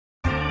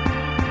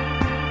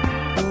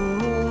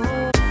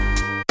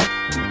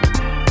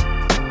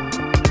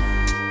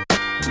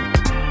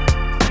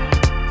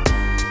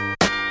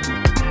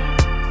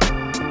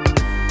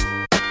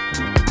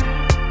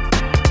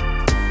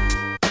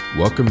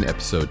Welcome to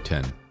episode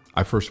 10.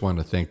 I first want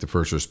to thank the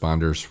first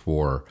responders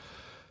for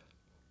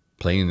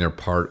playing their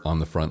part on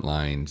the front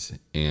lines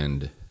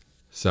and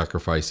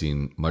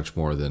sacrificing much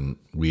more than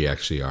we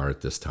actually are at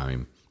this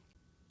time.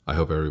 I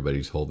hope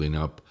everybody's holding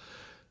up.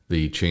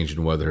 The change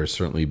in weather has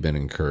certainly been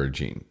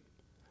encouraging.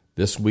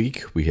 This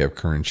week, we have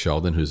Curran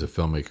Sheldon, who's a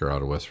filmmaker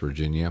out of West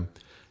Virginia.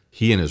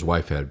 He and his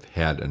wife have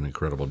had an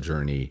incredible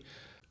journey.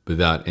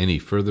 Without any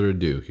further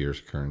ado,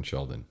 here's Curran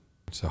Sheldon.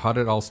 So how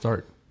did it all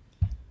start?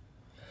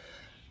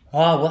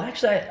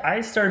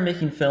 I started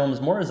making films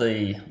more as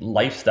a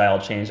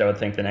lifestyle change, I would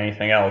think, than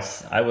anything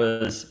else. I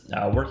was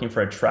working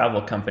for a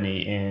travel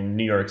company in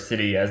New York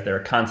City as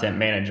their content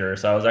manager.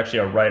 So I was actually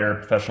a writer,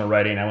 professional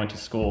writing. I went to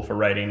school for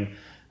writing,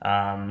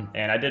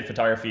 and I did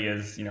photography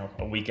as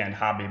a weekend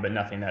hobby, but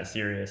nothing that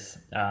serious.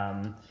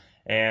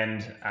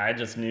 And I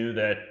just knew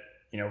that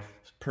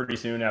pretty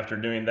soon after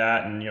doing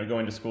that and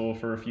going to school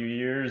for a few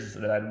years,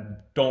 that I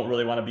don't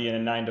really want to be in a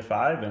 9 to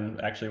 5,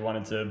 and actually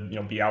wanted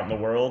to be out in the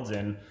world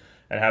and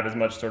have as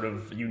much sort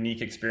of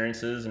unique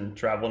experiences and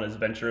travel and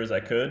adventure as I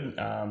could.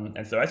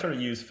 And so I sort of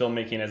used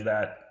filmmaking as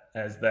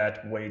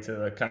that way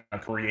to kind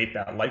of create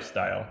that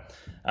lifestyle.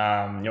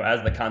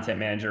 As the content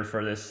manager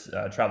for this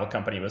travel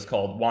company, it was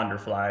called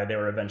Wanderfly. They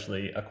were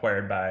eventually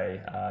acquired by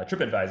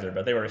TripAdvisor,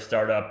 but they were a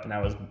startup, and I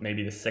was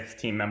maybe the 6th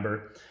team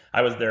member.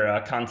 I was their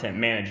content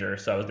manager,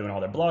 so I was doing all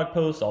their blog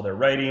posts, all their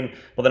writing,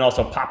 but then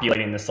also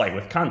populating the site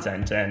with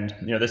content. And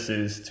this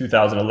is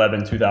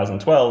 2011,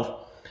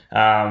 2012,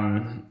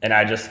 and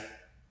I just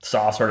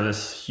saw sort of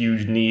this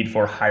huge need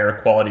for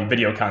higher quality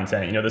video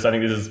content. I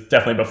think this is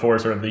definitely before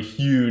sort of the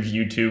huge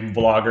YouTube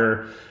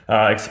vlogger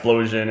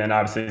explosion, and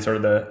obviously sort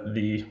of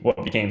the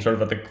what became sort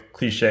of the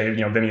cliche,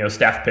 Vimeo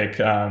staff pick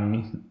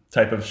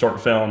type of short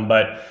film.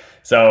 But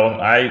so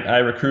I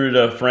recruited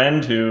a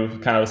friend who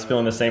kind of was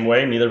feeling the same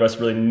way. Neither of us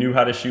really knew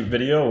how to shoot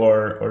video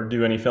or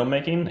do any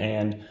filmmaking,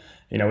 and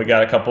we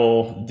got a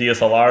couple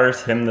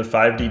DSLRs, him the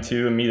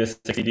 5D2 and me the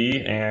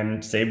 60D,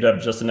 and saved up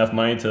just enough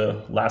money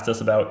to last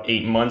us about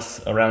 8 months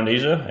around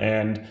Asia.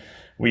 And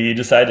we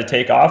decided to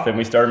take off, and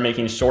we started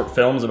making short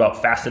films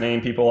about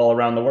fascinating people all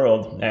around the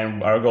world.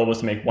 And our goal was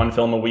to make one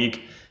film a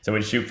week. So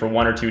we'd shoot for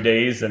 1 or 2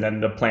 days, and then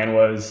the plan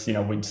was,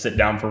 we'd sit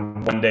down for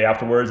 1 day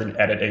afterwards and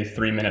edit a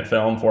 3-minute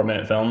film,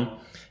 4-minute film,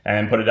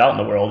 and put it out in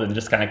the world, and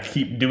just kind of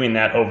keep doing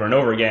that over and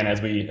over again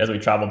as we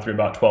traveled through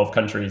about 12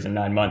 countries in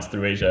 9 months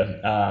through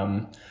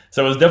Asia.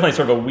 So it was definitely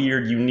sort of a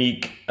weird,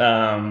 unique,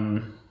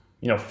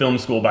 film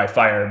school by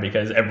fire,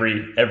 because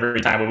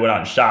every time we went out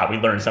and shot, we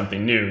learned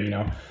something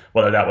new.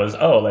 Whether that was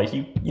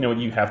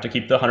you have to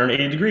keep the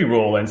 180-degree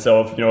rule, and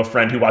so if, a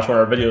friend who watched one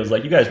of our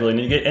videos you guys really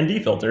need to get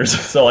ND filters,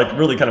 so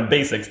really kind of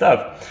basic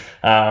stuff.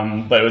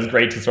 But it was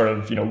great to sort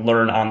of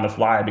learn on the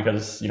fly,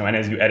 because and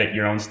as you edit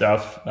your own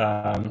stuff.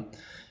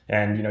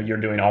 And you're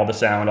doing all the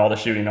sound, all the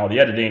shooting, all the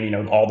editing,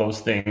 all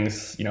those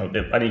things.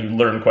 I think you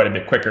learn quite a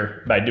bit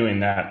quicker by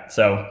doing that.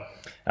 So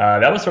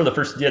that was sort of the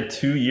first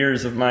 2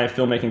 years of my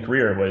filmmaking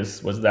career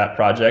was that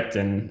project,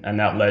 and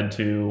that led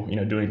to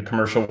doing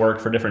commercial work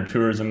for different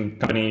tourism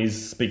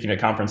companies, speaking at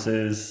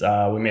conferences.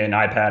 We made an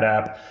iPad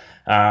app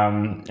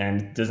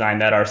and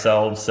designed that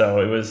ourselves.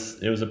 So it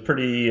was a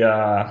pretty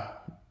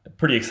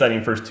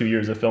exciting first 2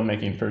 years of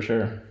filmmaking for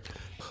sure.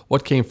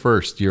 What came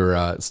first,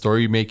 your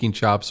story making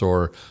chops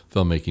or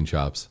filmmaking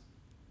chops?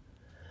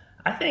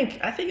 I think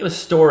it was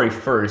story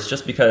first,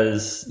 just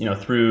because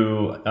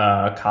through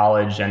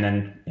college and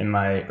then in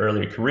my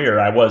early career,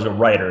 I was a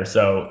writer,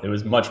 so it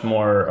was much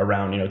more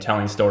around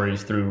telling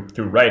stories through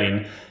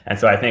writing. And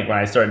so I think when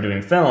I started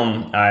doing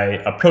film, I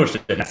approached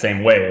it in the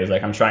same way. It was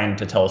I'm trying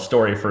to tell a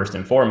story first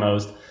and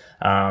foremost.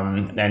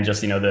 And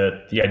just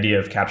the idea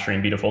of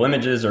capturing beautiful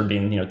images or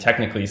being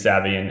technically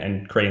savvy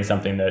and creating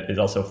something that is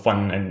also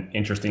fun and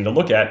interesting to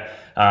look at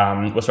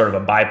was sort of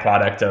a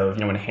byproduct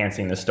of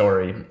enhancing the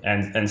story.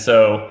 And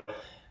so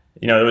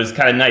it was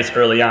kind of nice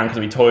early on, because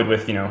we toyed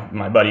with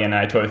my buddy and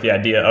I toyed with the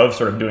idea of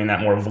sort of doing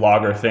that more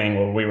vlogger thing,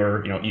 where we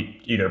were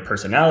either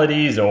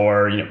personalities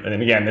or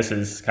and again, this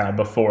is kind of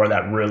before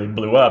that really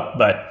blew up,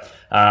 but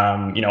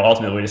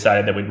ultimately we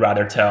decided that we'd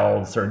rather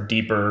tell sort of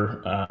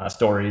deeper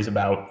stories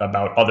about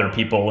other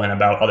people and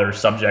about other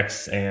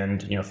subjects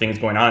and things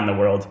going on in the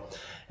world.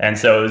 And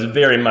so it was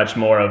very much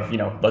more of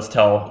let's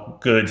tell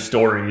good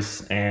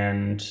stories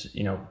and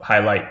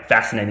highlight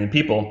fascinating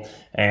people,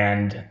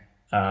 and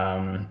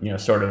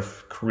sort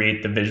of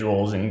create the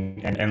visuals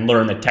and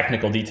learn the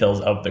technical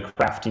details of the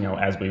craft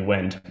as we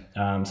went.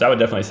 So I would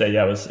definitely say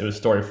it was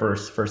story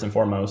first and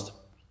foremost.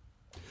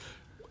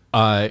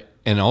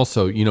 And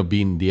also,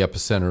 being the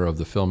epicenter of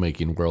the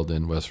filmmaking world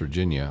in West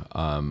Virginia,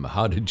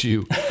 how did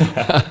you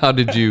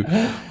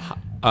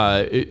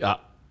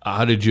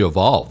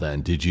evolve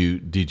then? Did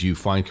you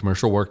find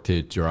commercial work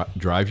to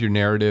drive your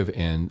narrative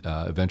and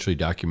eventually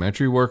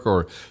documentary work,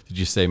 or did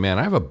you say, man,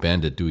 I have a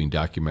bend at doing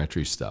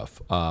documentary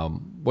stuff?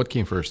 What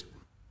came first?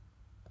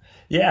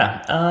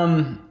 Yeah.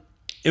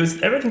 it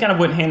was everything kind of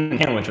went hand in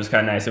hand, which was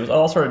kind of nice. It was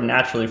all sort of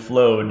naturally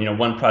flowed,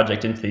 one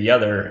project into the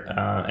other,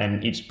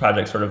 and each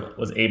project sort of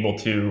was able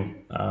to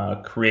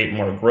create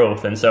more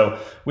growth. And so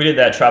we did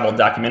that travel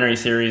documentary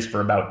series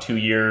for about 2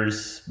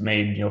 years,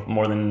 made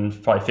more than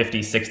probably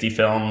 50, 60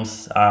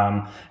 films,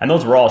 and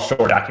those were all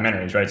short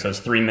documentaries, right? So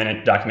it's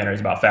 3-minute documentaries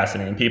about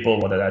fascinating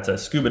people, whether that's a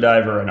scuba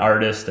diver, an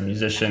artist, a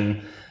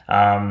musician.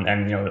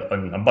 And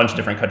a bunch of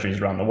different countries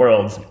around the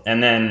world.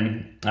 And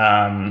then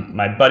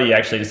my buddy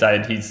actually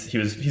decided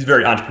he's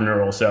very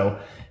entrepreneurial. So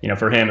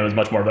for him it was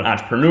much more of an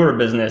entrepreneur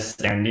business,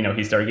 and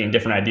he started getting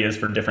different ideas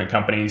for different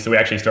companies. So we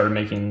actually started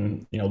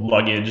making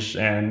luggage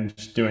and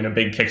doing a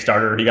big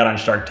Kickstarter. He got on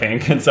Shark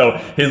Tank, and so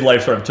his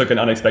life sort of took an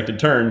unexpected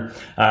turn,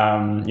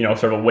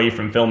 sort of away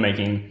from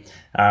filmmaking.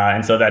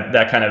 And so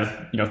that kind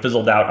of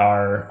fizzled out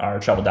our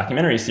travel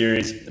documentary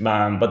series.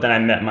 But then I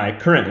met my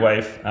current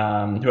wife,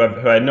 who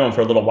I had known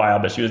for a little while,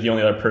 but she was the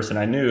only other person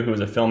I knew who was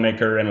a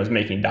filmmaker and was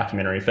making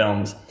documentary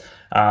films.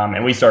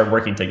 And we started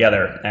working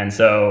together. And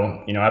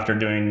so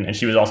and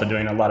she was also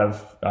doing a lot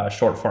of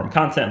short form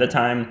content at the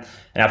time.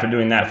 And after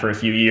doing that for a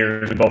few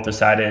years, we both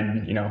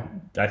decided,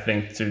 I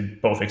think, to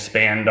both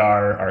expand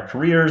our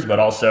careers, but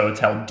also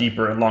tell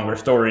deeper and longer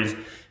stories.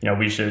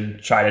 We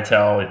should try to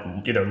tell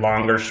either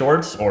longer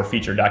shorts or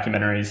feature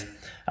documentaries.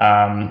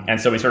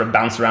 And so we sort of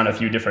bounced around a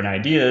few different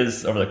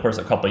ideas over the course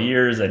of a couple of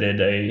years. I did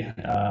a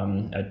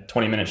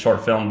 20-minute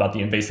short film about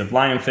the invasive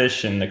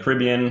lionfish in the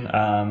Caribbean.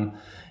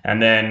 And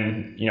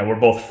then, we're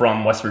both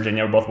from West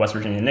Virginia. We're both West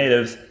Virginia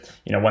natives.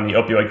 When the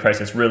opioid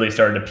crisis really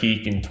started to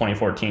peak in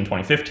 2014,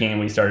 2015,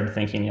 we started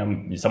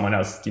thinking, someone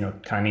else,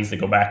 kind of needs to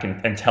go back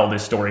and tell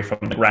this story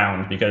from the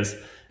ground, because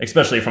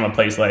especially from a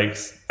place like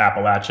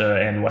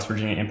Appalachia and West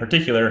Virginia in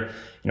particular,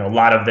 a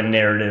lot of the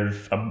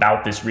narrative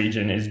about this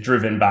region is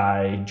driven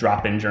by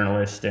drop-in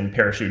journalists and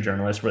parachute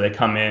journalists, where they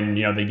come in,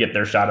 they get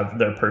their shot of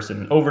their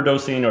person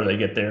overdosing, or they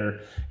get their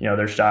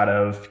shot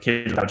of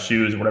kids without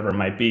shoes, or whatever it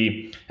might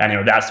be.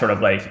 And, that's sort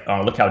of like,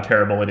 look how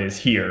terrible it is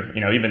here,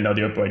 even though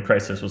the opioid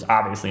crisis was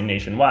obviously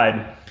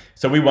nationwide.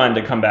 So we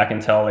wanted to come back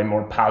and tell a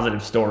more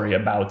positive story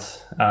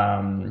about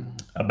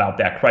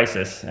that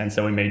crisis. And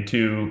so we made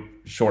two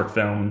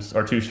films,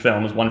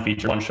 one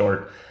feature, one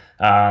short,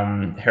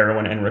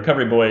 Heroin and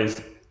Recovery Boys,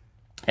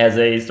 as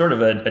a sort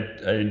of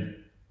an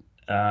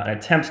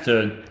attempt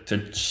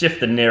to shift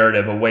the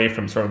narrative away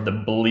from sort of the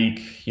bleak,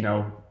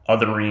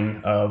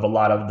 othering of a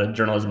lot of the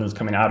journalism that's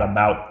coming out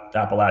about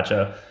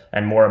Appalachia,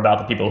 and more about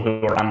the people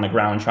who are on the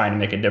ground trying to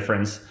make a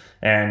difference,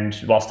 and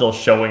while still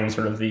showing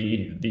sort of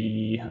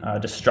the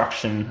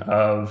destruction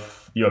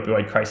of the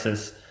opioid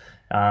crisis,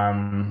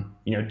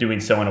 doing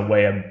so in a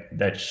way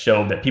that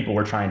showed that people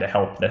were trying to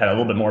help, that had a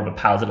little bit more of a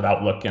positive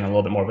outlook and a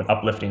little bit more of an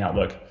uplifting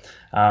outlook.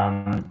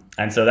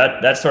 And so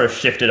that sort of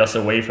shifted us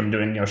away from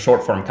doing,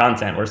 short form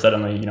content, where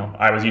suddenly,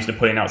 I was used to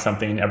putting out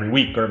something every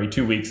week or every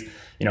 2 weeks,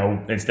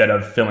 instead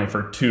of filming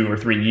for 2 or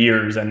 3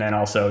 years, and then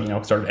also,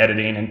 sort of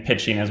editing and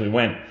pitching as we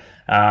went.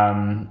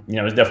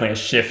 It was definitely a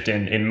shift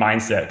in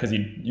mindset, because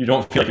you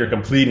don't feel like you're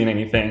completing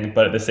anything,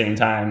 but at the same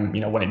time,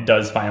 when it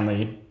does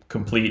finally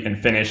complete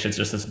and finish, it's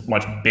just this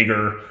much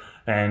bigger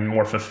and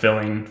more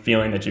fulfilling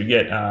feeling that you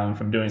get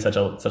from doing such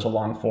a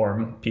long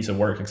form piece of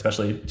work,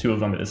 especially 2 of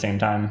them at the same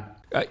time.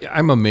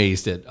 I'm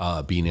amazed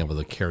at being able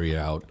to carry it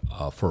out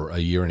for a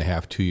year and a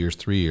half, 2 years,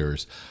 3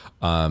 years.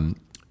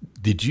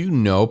 Did you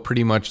know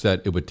pretty much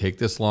that it would take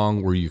this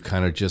long? Were you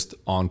kind of just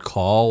on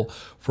call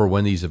for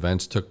when these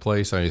events took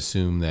place? I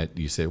assume that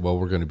you said, well,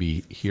 we're going to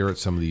be here at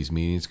some of these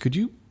meetings. Can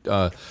you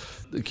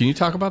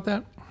talk about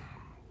that?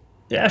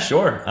 Yeah,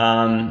 sure.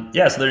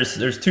 So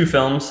there's 2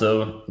 films,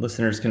 so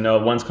listeners can know.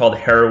 One's called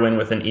Heroin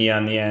with an E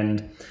on the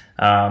end,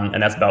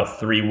 and that's about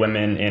 3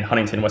 women in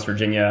Huntington, West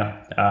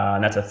Virginia,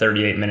 and that's a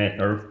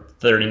 38-minute or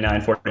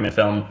 40-minute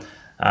film,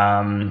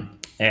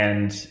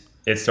 and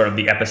it's sort of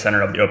the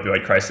epicenter of the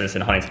opioid crisis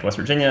in Huntington, West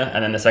Virginia.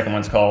 And then the second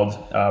one's called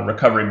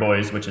Recovery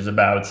Boys, which is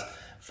about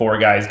 4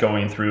 guys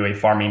going through a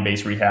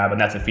farming-based rehab, and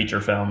that's a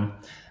feature film,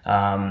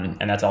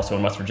 and that's also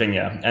in West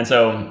Virginia. And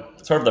so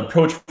sort of the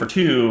approach for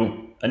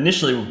 2,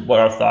 initially what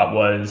our thought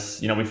was,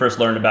 we first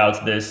learned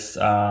about this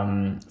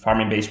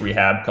farming-based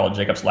rehab called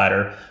Jacob's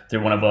Ladder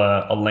through one of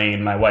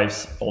Elaine, my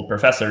wife's old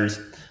professors.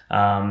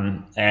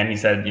 And he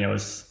said, it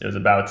was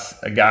about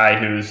a guy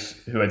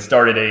who had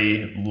started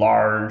a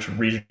large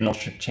regional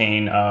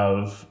chain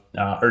of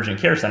urgent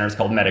care centers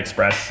called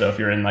MedExpress. So if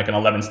you're in like an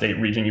 11-state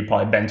region, you've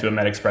probably been to a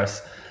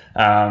MedExpress.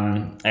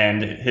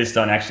 And his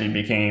son actually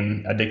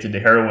became addicted to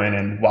heroin,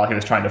 and while he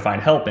was trying to find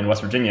help in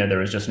West Virginia, there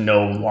was just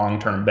no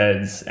long-term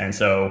beds. And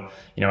so,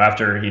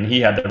 after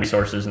he had the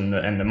resources and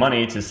the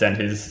money to send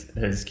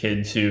his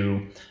kid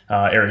to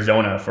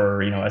Arizona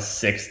for a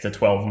 6 to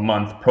 12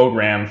 month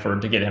program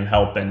to get him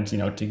help and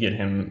to get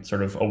him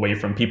sort of away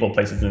from people,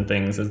 places, and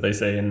things, as they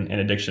say in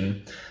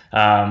addiction.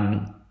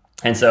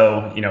 And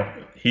so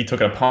he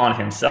took it upon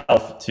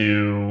himself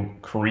to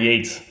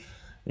create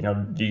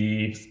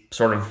the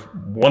sort of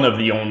one of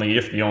the only,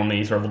 if the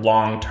only, sort of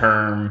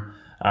long-term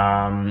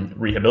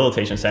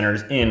rehabilitation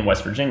centers in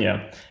West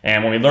Virginia.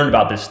 And when we learned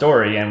about this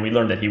story and we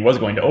learned that he was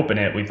going to open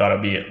it, we thought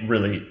it'd be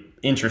really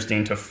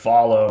interesting to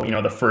follow,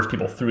 the first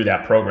people through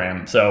that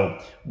program. So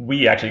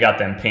we actually got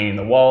them painting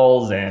the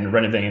walls and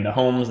renovating the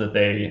homes that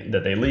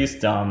they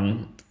leased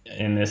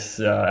in this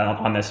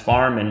on this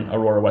farm in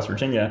Aurora, West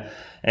Virginia,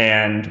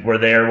 and we're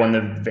there when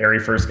the very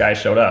first guy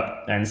showed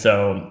up. And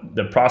so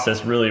the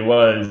process really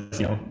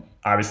was,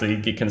 obviously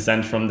get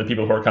consent from the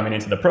people who are coming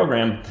into the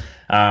program,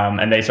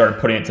 and they started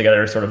putting it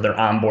together, sort of their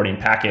onboarding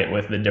packet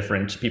with the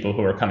different people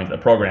who are coming to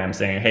the program,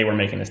 saying, "Hey, we're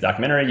making this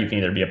documentary. You can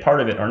either be a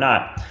part of it or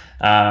not."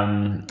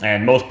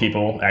 And most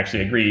people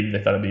actually agreed. They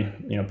thought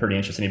it'd be pretty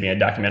interesting to be a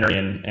documentary,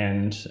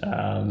 and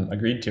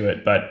agreed to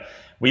it. But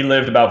we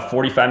lived about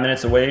 45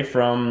 minutes away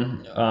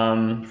from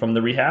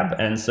the rehab,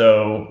 and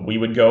so we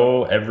would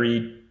go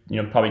every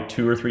probably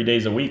 2 or 3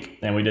 days a week,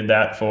 and we did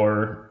that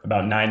for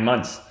about 9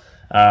 months.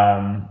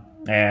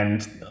 And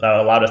that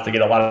allowed us to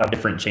get a lot of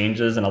different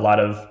changes and a lot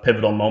of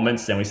pivotal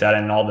moments. And we sat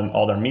in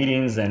all their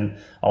meetings and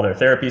all their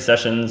therapy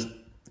sessions,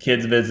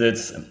 kids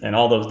visits, and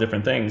all those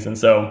different things. And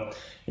so,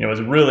 it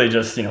was really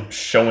just,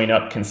 showing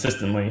up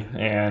consistently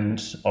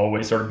and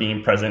always sort of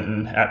being present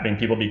and having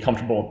people be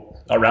comfortable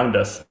around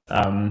us.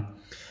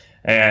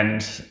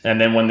 And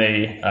then when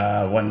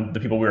the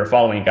people we were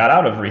following got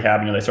out of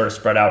rehab, they sort of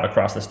spread out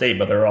across the state,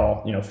 but they're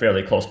all,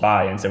 fairly close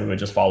by. And so we would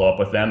just follow up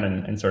with them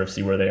and sort of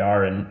see where they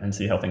are and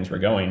see how things were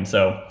going.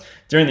 So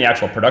during the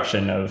actual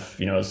production of,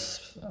 it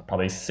was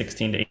probably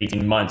 16 to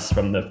 18 months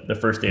from the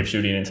first day of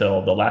shooting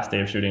until the last day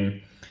of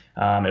shooting,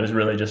 it was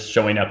really just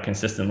showing up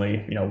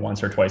consistently,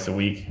 once or twice a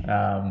week,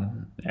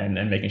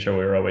 and making sure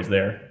we were always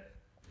there.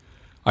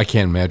 I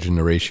can't imagine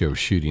the ratio of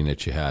shooting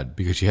that you had,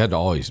 because you had to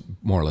always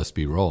more or less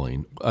be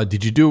rolling.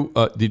 Did you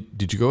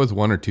go with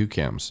 1 or 2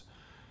 cams?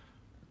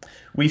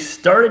 We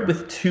started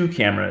with 2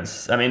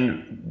 cameras. I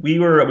mean, we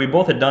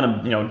both had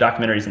done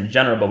documentaries in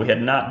general, but we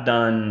had not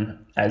done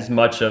as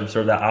much of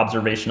sort of that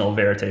observational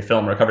verite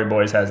film. Recovery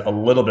Boys has a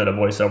little bit of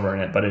voiceover in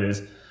it, but it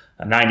is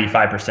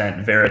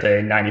 95%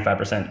 verite,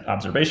 95%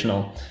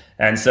 observational.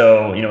 And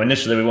so,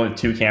 initially we went with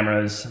 2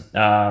 cameras,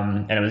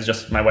 and it was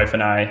just my wife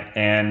and I.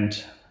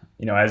 And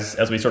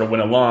as we sort of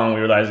went along,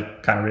 we realized,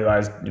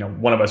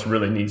 one of us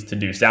really needs to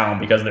do sound,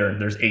 because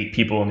there's 8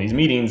 people in these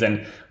meetings,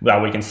 and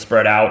while we can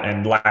spread out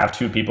and have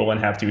 2 people and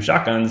have 2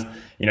 shotguns,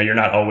 you're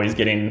not always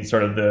getting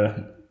sort of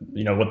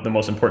what the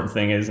most important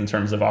thing is in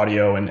terms of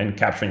audio and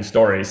capturing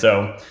story.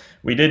 So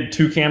we did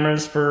 2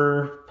 cameras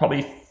for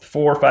probably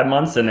 4 or 5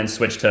 months, and then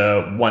switched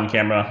to 1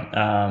 camera.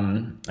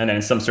 And then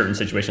in some certain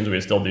situations we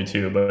would still do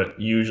 2, but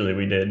usually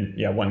we did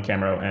 1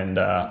 camera, and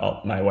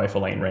my wife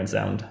Elaine ran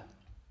sound.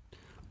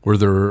 Were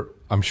there,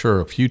 I'm sure,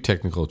 a few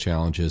technical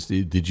challenges?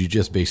 Did you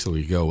just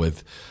basically go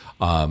with,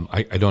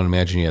 I don't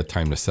imagine you had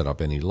time to set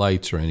up any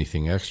lights or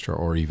anything extra,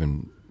 or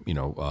even,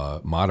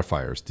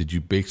 modifiers. Did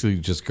you basically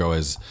just go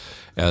as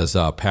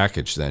a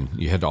package then?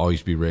 You had to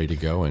always be ready to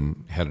go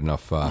and had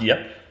enough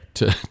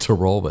to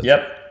roll with?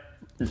 Yep.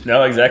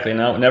 No, exactly.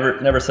 No,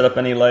 never set up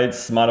any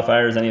lights,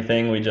 modifiers,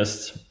 anything. We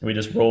just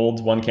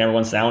rolled 1 camera,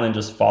 1 sound, and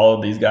just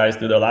followed these guys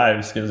through their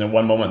lives. Because in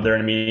one moment they're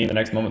in a meeting, the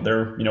next moment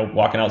they're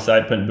walking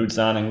outside, putting boots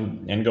on,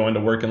 and going to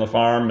work in the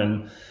farm,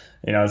 and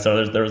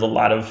so there was a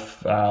lot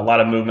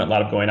of movement, a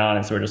lot of going on,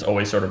 and so we're just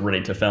always sort of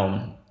ready to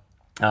film.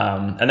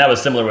 And that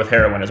was similar with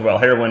Heroin as well.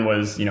 Heroin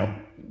was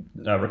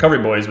Recovery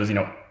Boys was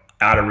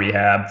out of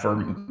rehab for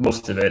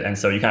most of it, and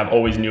so you kind of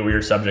always knew where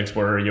your subjects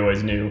were. You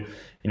always knew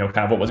kind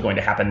of what was going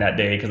to happen that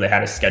day, because they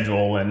had a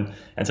schedule, and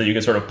so you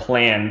could sort of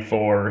plan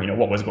for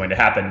what was going to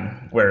happen.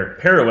 Where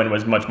Heroin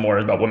was much more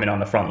about women on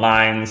the front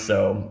lines,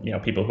 so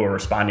people who are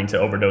responding to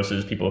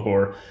overdoses, people who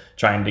are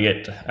trying to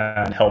get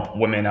and help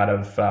women out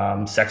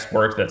of sex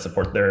work that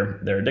support their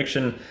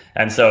addiction.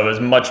 And so it was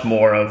much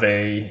more of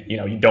a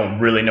you don't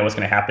really know what's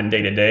going to happen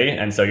day to day,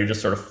 and so you're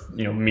just sort of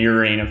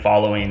mirroring and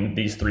following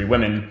these 3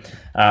 women.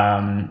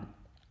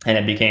 And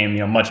it became,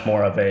 much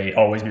more of a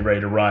always be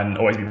ready to run,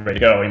 always be ready to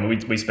go. I mean,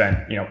 we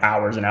spent,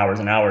 hours and hours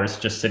and hours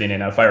just sitting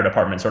in a fire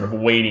department, sort of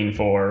waiting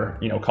for,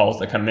 calls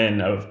to come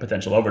in of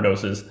potential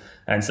overdoses.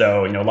 And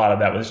so, a lot of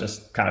that was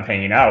just kind of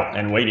hanging out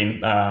and waiting,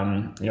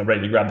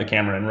 ready to grab the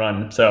camera and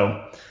run.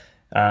 So,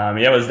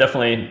 it was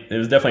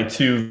definitely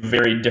 2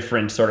 very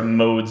different sort of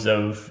modes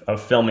of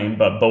filming,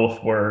 but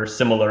both were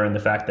similar in the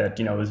fact that,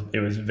 it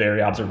was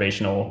very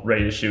observational,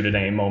 ready to shoot at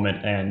any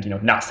moment, and,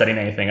 not setting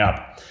anything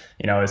up.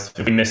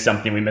 If we miss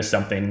something, we miss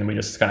something, and we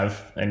just kind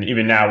of, and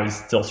even now we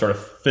still sort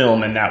of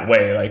film in that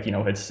way. Like,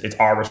 it's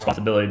our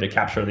responsibility to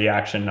capture the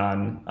action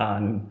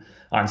on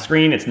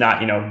screen. It's not,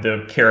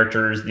 the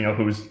characters,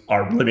 who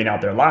are living out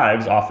their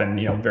lives, often,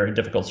 very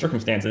difficult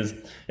circumstances.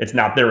 It's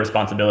not their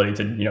responsibility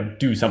to,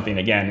 do something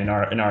again, in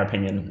our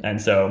opinion. And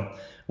so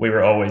we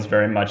were always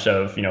very much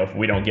of, if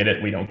we don't get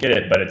it, we don't get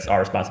it, but it's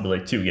our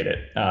responsibility to get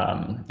it.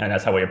 And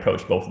that's how we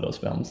approach both of those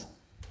films.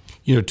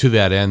 To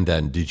that end,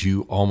 then, did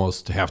you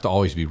almost have to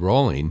always be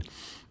rolling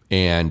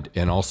and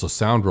also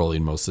sound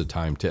rolling most of the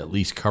time to at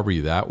least cover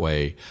you that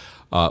way?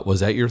 Was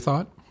that your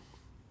thought?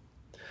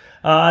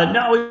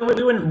 No,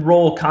 we wouldn't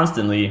roll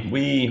constantly.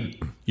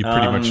 You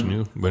pretty much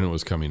knew when it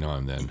was coming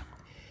on then.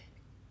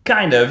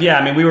 Kind of, yeah.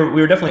 I mean, we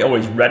were definitely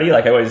always ready.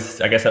 Like I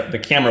guess the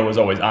camera was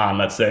always on,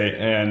 let's say,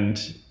 and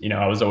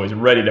I was always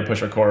ready to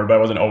push record, but I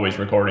wasn't always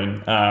recording.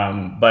 We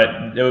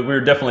were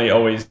definitely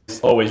always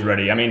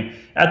ready. I mean,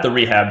 at the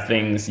rehab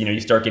things, you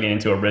start getting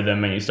into a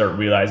rhythm and you start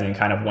realizing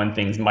kind of when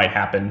things might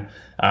happen,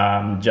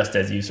 just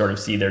as you sort of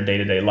see their day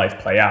to day life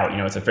play out.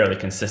 It's a fairly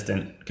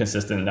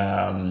consistent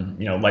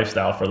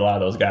lifestyle for a lot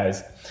of those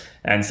guys.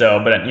 And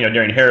so, but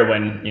during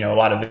heroin, a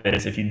lot of it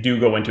is if you do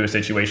go into a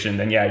situation,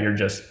 then yeah, you're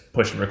just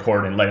pushing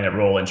record and letting it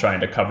roll and trying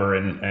to cover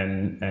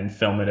and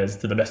film it as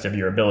to the best of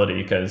your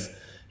ability because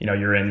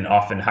you're in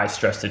often high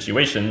stress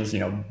situations.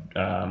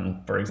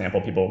 For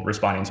example, people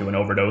responding to an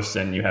overdose,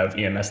 and you have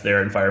EMS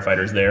there and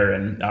firefighters there,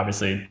 and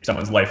obviously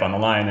someone's life on the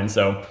line. And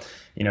so,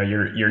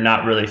 you're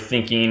not really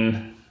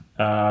thinking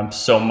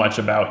so much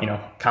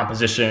about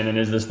composition and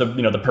is this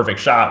the perfect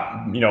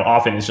shot.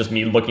 Often it's just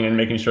me looking and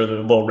making sure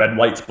the little red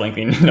light's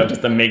blinking,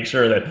 just to make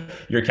sure that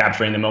you're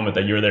capturing the moment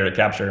that you're there to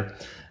capture.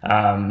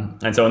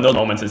 And so in those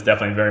moments, it's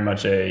definitely very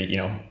much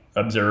a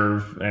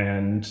observe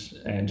and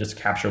just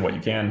capture what you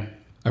can.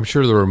 I'm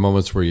sure there were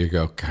moments where you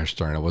go, gosh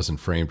darn, I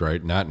wasn't framed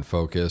right, not in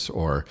focus,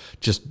 or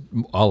just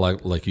all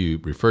like you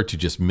referred to,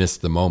 just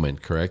missed the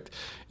moment, correct?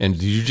 And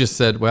you just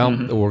said, well,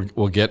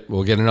 we'll get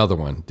another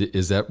one.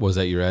 Was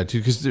that your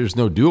attitude? Because there's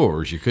no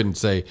do-overs. You couldn't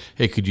say,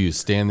 hey, could you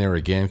stand there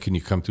again? Can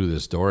you come through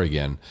this door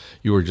again?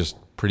 You were just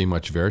pretty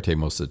much verite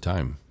most of the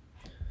time.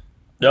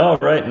 Oh,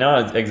 right. No,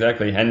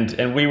 exactly.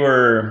 And we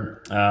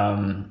were,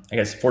 I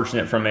guess,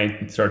 fortunate from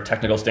a sort of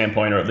technical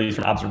standpoint, or at least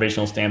from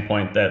observational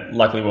standpoint, that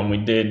luckily when we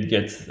did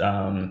get,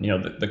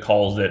 the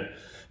calls that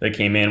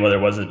came in, whether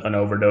it was an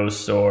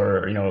overdose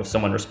or,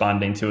 someone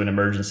responding to an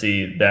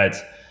emergency, that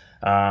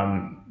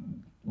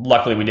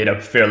luckily we did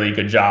a fairly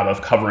good job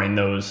of covering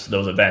those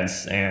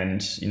events, and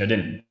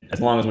didn't, as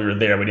long as we were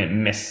there, we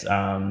didn't miss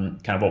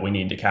kind of what we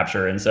needed to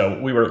capture. And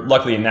so we were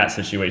luckily in that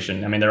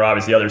situation. I mean, there are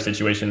obviously other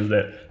situations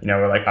that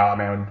we're like, oh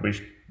man,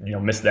 we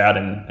missed that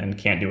and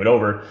can't do it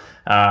over,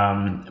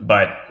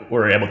 but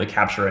we're able to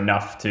capture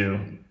enough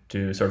to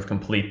sort of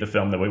complete the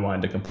film that we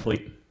wanted to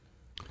complete.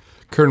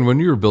 Curtin, when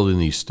you were building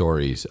these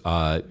stories,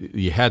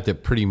 you had to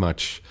pretty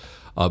much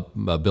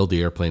build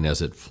the airplane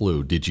as it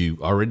flew. Did you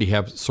already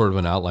have sort of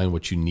an outline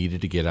what you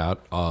needed to get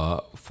out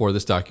for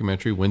this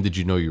documentary? When did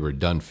you know you were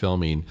done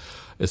filming,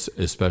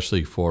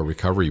 especially for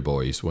Recovery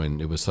Boys,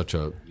 when it was such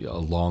a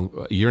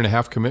long year and a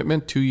half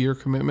commitment, 2-year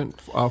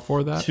commitment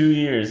for that? 2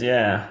 years,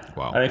 yeah.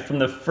 Wow. I mean, from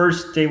the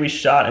first day we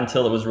shot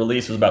until it was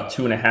released was about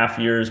 2.5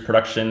 years.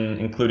 Production,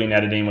 including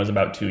editing, was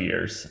about 2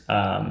 years.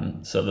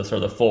 So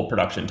the full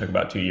production took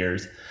about 2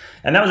 years.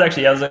 And that was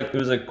actually, it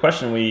was a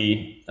question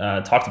we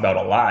talked about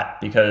a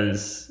lot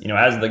because,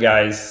 as the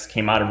guys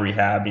came out of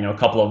rehab, a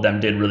couple of them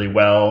did really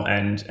well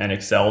and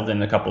excelled,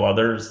 and a couple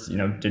others,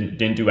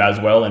 didn't do as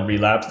well and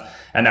relapsed.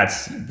 And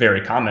that's very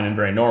common and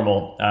very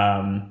normal.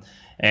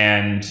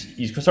 And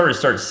you sort of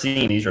start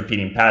seeing these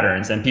repeating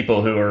patterns, and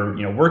people who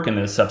are, work in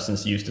the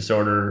substance use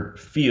disorder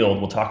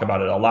field will talk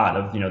about it a lot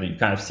of, you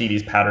kind of see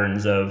these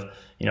patterns of,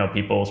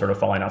 people sort of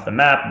falling off the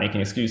map, making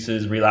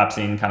excuses,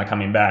 relapsing, kind of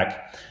coming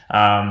back.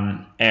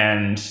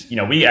 And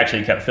we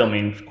actually kept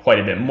filming quite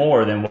a bit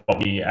more than what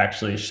we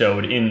actually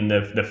showed in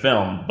the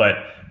film. But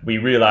we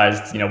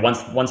realized,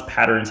 once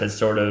patterns had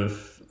sort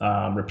of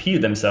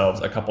repeated themselves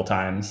a couple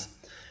times,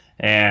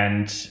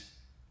 and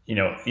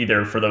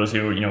either for those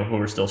who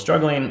were still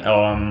struggling,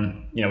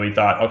 we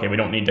thought, okay, we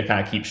don't need to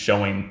kind of keep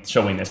showing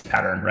this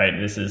pattern, right?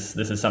 This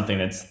is something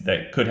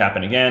that could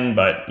happen again,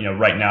 but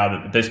right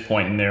now at this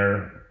point in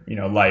their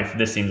life,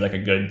 this seems like a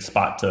good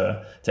spot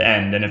to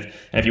end. And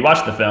if you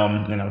watch the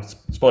film,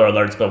 spoiler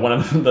alerts, but one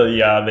of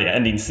the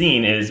ending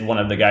scene is one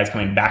of the guys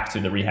coming back to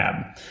the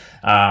rehab.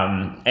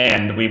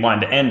 And we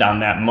wanted to end on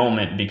that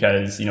moment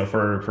because,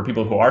 for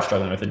people who are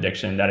struggling with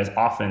addiction, that is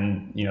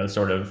often,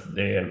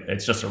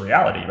 it's just a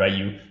reality, right?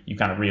 You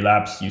kind of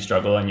relapse, you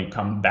struggle, and you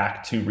come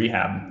back to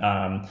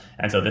rehab.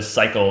 And so this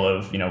cycle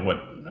of,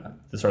 what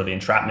the sort of the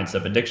entrapments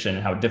of addiction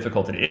and how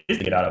difficult it is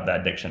to get out of that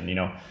addiction.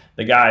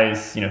 The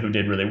guys, who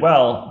did really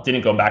well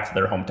didn't go back to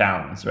their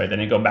hometowns, right? They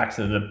didn't go back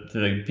to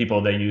the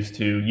people they used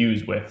to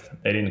use with.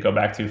 They didn't go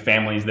back to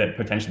families that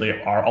potentially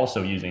are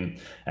also using.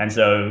 And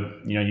so,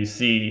 you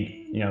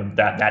see,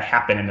 that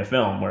happen in the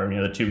film where,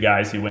 the two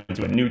guys who went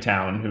to a new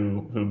town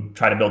who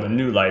try to build a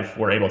new life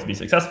were able to be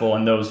successful.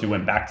 And those who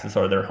went back to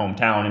sort of their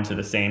hometown into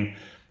the same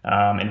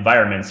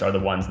environments are the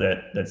ones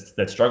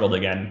that struggled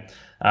again.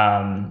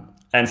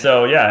 And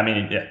so, yeah, I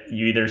mean,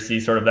 you either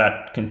see sort of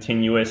that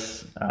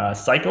continuous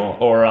cycle,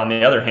 or on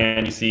the other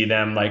hand, you see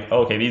them like,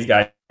 oh, okay, these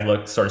guys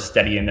look sort of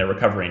steady in their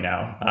recovery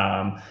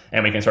now.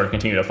 And we can sort of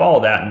continue to follow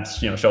that and,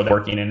 show them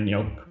working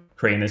and,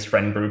 creating this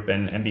friend group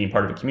and being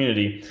part of a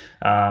community.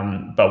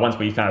 But once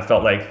we kind of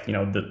felt like,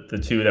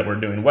 the two that were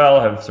doing well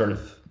have sort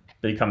of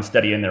become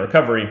steady in their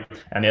recovery,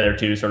 and the other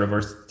two sort of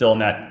are still in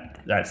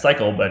that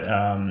cycle, but,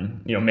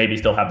 maybe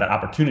still have that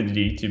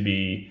opportunity to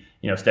be,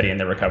 steady in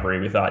their recovery,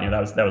 we thought,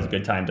 that was a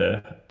good time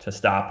to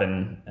stop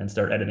and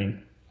start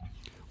editing.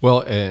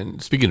 Well,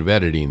 and speaking of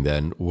editing,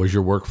 then was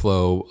your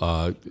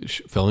workflow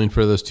filming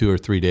for those 2 or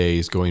 3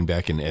 days, going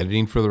back and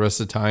editing for the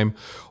rest of the time,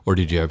 or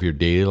did you have your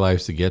daily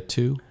lives to get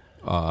to?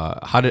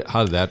 How did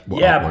that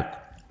Yeah. work?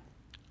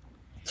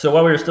 So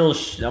while we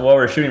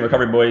were shooting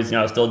Recovery Boys,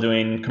 I was still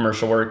doing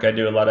commercial work. I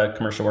do a lot of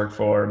commercial work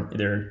for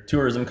either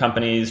tourism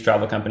companies,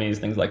 travel companies,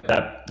 things like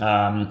that.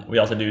 We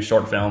also do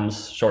short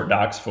films, short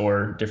docs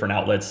for different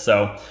outlets.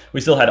 So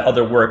we still had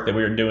other work that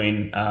we were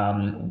doing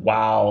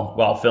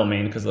while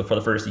filming, because for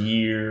the first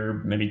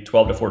year, maybe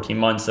 12 to 14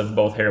 months of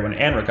both Heroin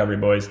and Recovery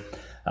Boys,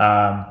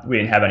 we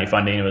didn't have any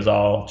funding. It was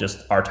all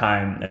just our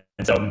time,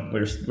 and so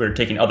we were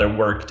taking other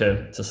work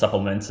to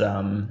supplement,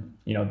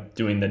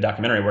 doing the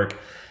documentary work.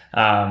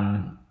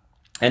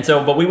 And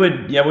so, but we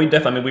definitely,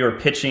 I mean, we were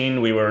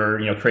pitching, we were,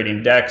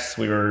 creating decks,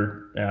 we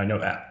were,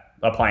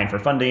 applying for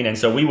funding. And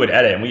so we would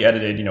edit, and we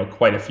edited,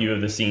 quite a few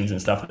of the scenes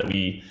and stuff that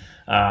we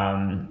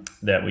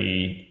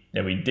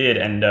did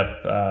end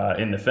up,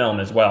 in the film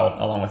as well,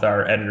 along with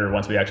our editor.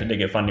 Once we actually did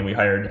get funding, we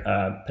hired,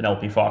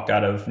 Penelope Falk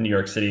out of New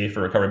York City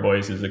for Recovery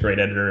Boys, who's a great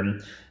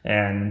editor,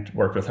 and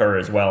worked with her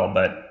as well.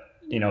 But,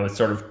 it's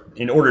sort of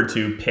in order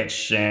to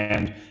pitch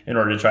and in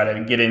order to try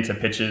to get into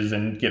pitches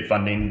and get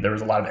funding, there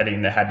was a lot of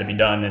editing that had to be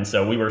done. And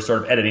so we were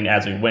sort of editing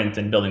as we went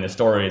and building the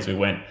story as we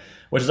went,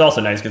 which is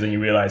also nice, because then you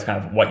realize kind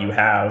of what you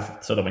have,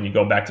 so that when you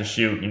go back to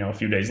shoot, a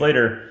few days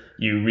later,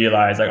 you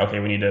realize like, okay,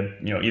 we need to,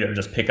 either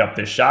just pick up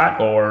this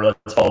shot or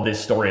let's follow this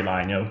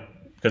storyline,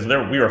 because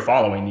we were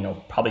following,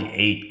 probably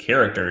 8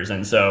 characters.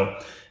 And so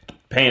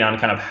depending on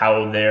kind of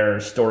how their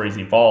stories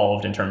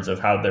evolved in terms of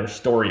how their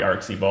story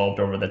arcs evolved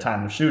over the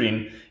time of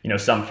shooting,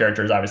 some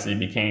characters obviously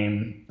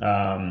became,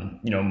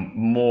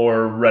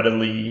 more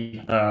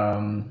readily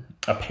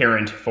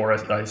apparent for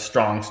a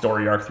strong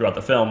story arc throughout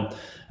the film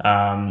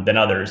than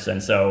others.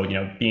 And so,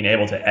 being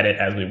able to edit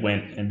as we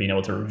went and being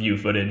able to review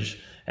footage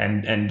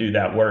and do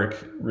that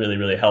work really,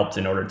 really helped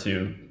in order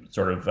to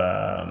sort of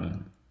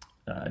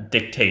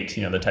dictate,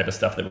 the type of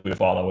stuff that we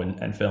follow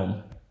and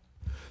film.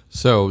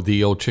 So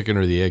the old chicken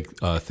or the egg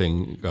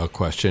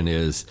question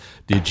is,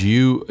 did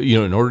you,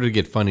 in order to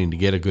get funding to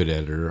get a good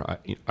editor,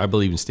 I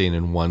believe in staying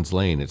in one's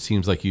lane. It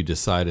seems like you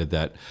decided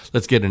that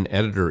let's get an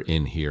editor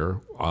in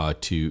here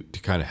to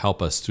kind of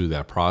help us through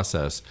that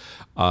process.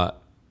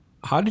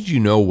 How did you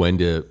know when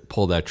to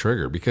pull that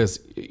trigger? Because,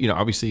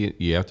 obviously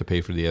you have to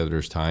pay for the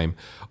editor's time.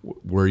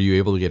 Were you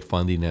able to get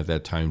funding at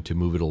that time to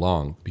move it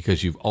along?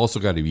 Because you've also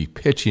got to be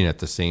pitching at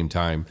the same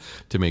time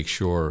to make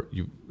sure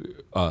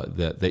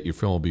that your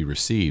film will be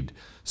received.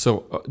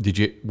 So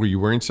were you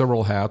wearing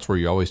several hats? Were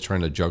you always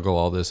trying to juggle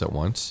all this at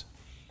once?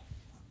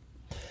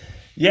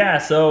 Yeah,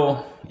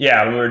 so we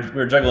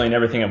were juggling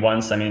everything at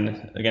once. I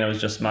mean, again, it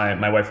was just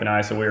my wife and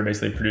I, so we were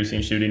basically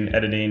producing, shooting,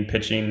 editing,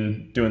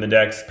 pitching, doing the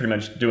decks, pretty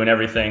much doing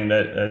everything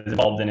that is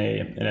involved in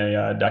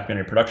a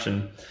documentary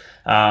production.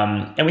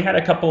 And we had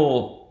a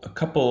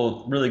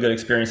couple really good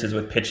experiences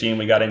with pitching.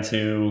 We got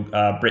into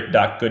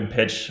BritDoc Good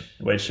Pitch,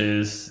 which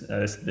is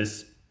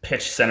this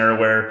pitch center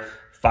where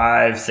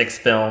 5-6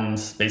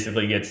 films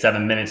basically get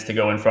 7 minutes to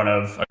go in front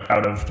of a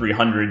crowd of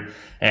 300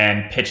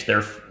 and pitch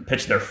their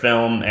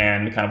film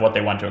and kind of what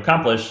they want to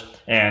accomplish.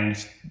 And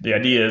the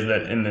idea is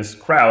that in this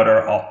crowd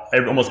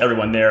almost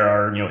everyone there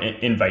are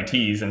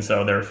invitees, and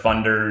so they're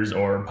funders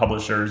or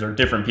publishers or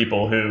different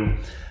people who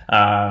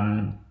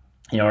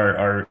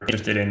are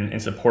interested in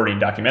supporting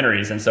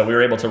documentaries. And so we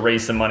were able to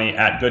raise some money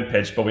at Good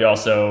Pitch, but we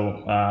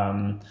also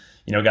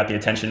got the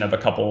attention of a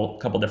couple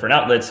different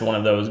outlets, one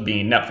of those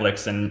being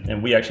Netflix.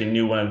 And we actually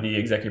knew one of the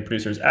executive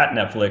producers at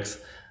Netflix,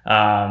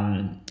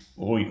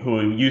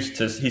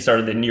 he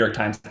started the New York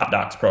Times Op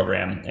Docs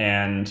program.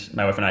 And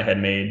my wife and I had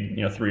made,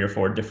 3 or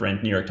 4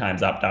 different New York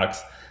Times Op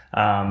Docs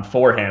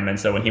for him. And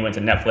so when he went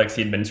to Netflix,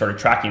 he'd been sort of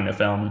tracking the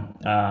film.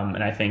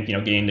 And I think,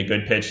 getting the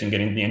Good Pitch and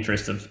getting the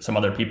interest of some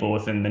other people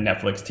within the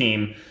Netflix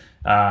team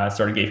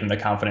sort of gave him the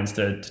confidence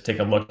to take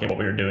a look at what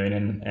we were doing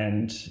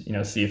and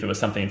see if it was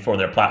something for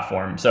their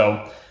platform.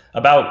 So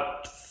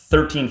about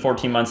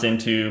 13-14 months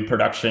into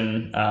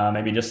production,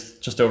 maybe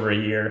just over a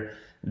year,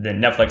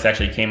 then Netflix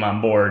actually came on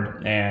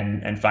board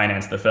and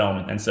financed the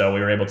film. And so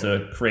we were able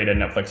to create a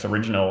Netflix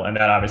original, and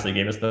that obviously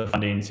gave us the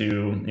funding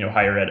to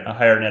hire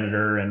an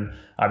editor and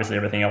obviously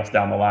everything else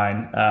down the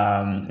line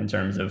in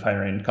terms of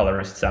hiring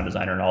colorist, sound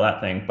designer, and all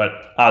that thing. But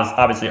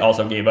obviously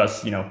also gave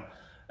us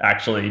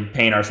actually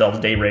paying ourselves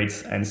day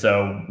rates, and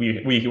so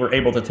we were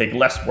able to take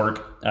less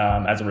work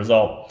as a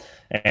result.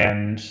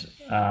 And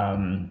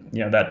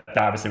that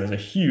obviously was a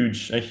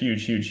huge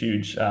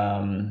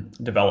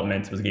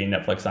development, was getting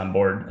Netflix on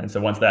board. And so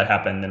once that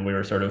happened, then we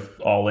were sort of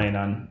all in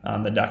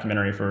on the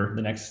documentary for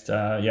the next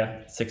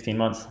 16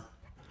 months.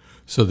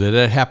 So did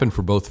that happen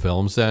for both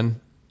films then?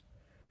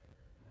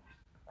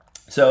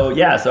 So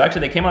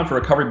actually they came on for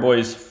Recovery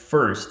Boys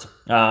first,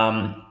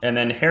 and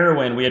then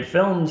Heroin we had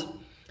filmed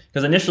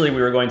because initially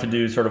we were going to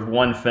do sort of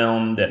one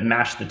film that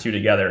mashed the two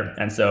together.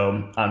 And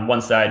so on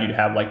one side you'd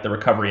have like the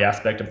recovery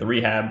aspect of the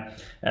rehab,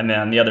 and then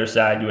on the other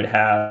side you would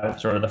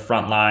have sort of the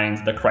front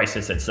lines, the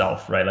crisis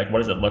itself, right? Like what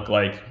does it look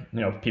like,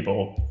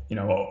 people,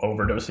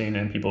 overdosing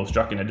and people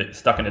stuck in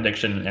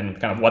addiction, and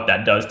kind of what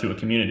that does to a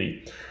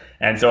community.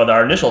 And so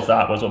our initial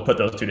thought was we'll put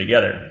those two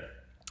together.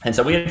 And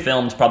so we had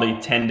filmed probably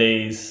 10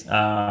 days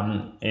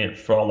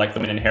for like the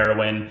women in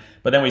heroin,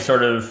 but then we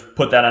sort of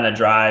put that on a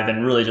drive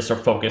and really just sort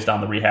of focused on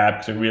the rehab,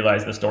 because we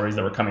realized the stories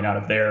that were coming out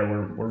of there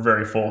were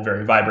very full,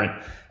 very vibrant,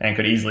 and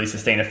could easily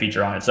sustain a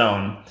feature on its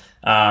own.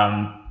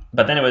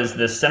 But then it was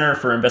the Center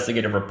for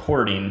Investigative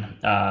Reporting,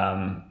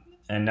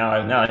 and now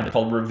I think they're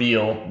called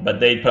Reveal,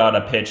 but they put out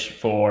a pitch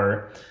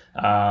for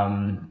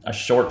a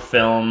short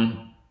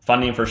film,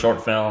 funding for a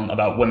short film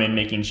about women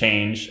making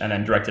change, and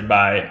then directed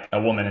by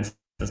a woman. And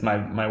since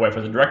my wife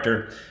was a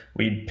director,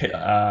 we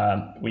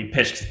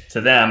pitched to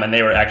them, and they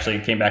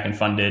came back and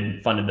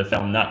funded the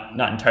film,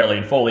 not entirely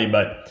and fully,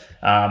 but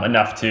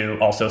enough to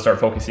also start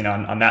focusing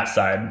on that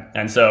side.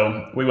 And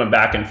so we went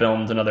back and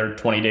filmed another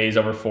 20 days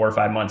over 4 or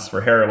 5 months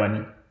for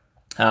Heroin,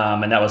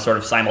 and that was sort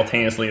of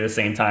simultaneously the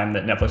same time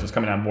that Netflix was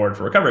coming on board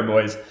for Recovery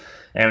Boys.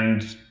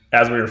 And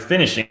as we were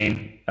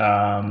finishing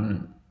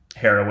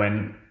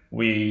Heroin,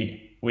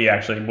 we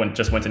actually went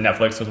to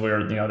Netflix, because we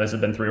were, this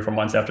had been 3 or 4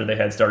 months after they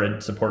had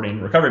started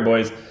supporting Recovery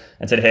Boys,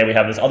 and said, hey, we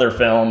have this other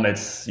film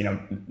that's,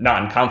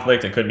 not in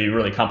conflict. It could be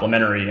really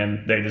complementary.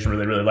 And they just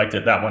really, really liked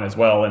that one as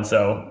well. And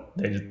so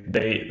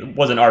it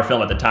wasn't our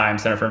film at the time.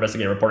 Center for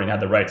Investigative Reporting had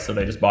the rights, so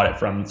they just bought it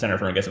from Center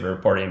for Investigative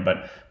Reporting.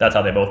 But that's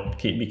how they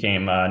both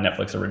became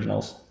Netflix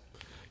originals.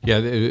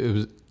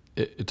 Yeah,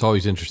 it's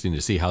always interesting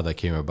to see how that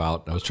came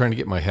about. I was trying to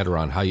get my head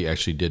around how you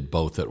actually did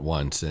both at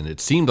once, and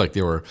it seemed like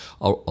they were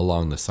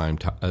along the same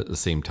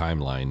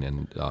timeline.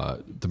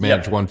 And to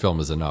manage one film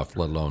is enough,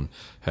 let alone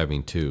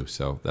having two.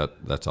 So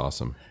that's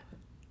awesome.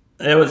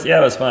 It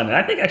was fun. And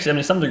I think actually,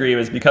 to some degree, it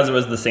was because it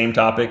was the same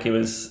topic. It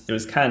was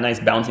kind of nice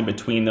bouncing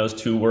between those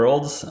two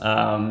worlds,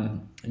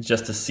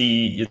 just to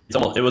see.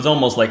 It was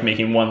almost like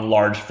making one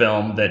large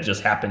film that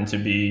just happened to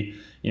be,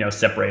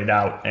 separated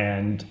out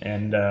and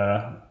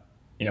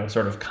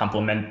sort of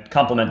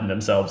complementing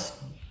themselves.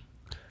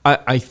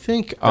 I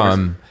think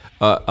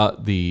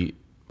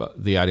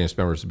the audience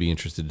members would be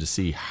interested to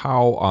see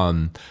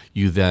how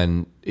you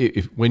then,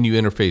 when you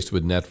interfaced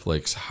with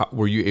Netflix,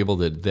 were you able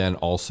to then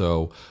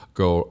also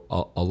go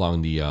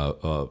along the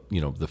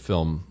the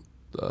film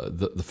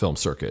the film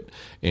circuit,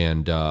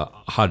 and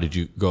how did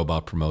you go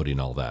about promoting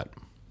all that?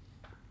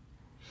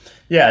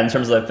 Yeah, in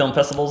terms of like film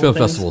festivals. Film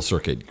festival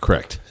circuit,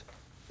 correct?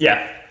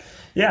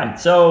 Yeah.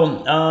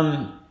 So,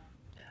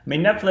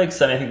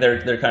 Netflix, I think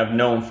they're kind of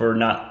known for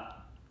not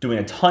doing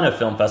a ton of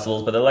film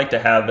festivals, but they like to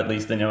have at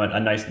least a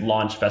nice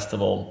launch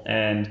festival.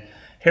 And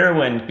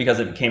Heroin, because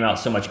it came out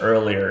so much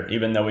earlier,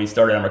 even though we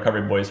started on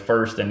Recovery Boys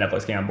first and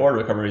Netflix came on board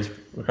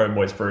Recovery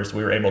Boys first,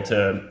 we were able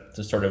to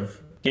sort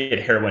of get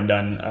Heroin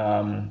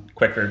done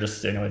quicker.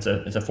 Just it's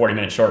a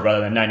 40-minute short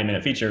rather than a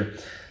 90-minute feature.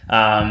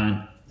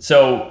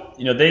 So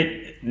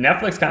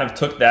Netflix kind of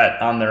took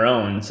that on their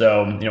own.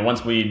 So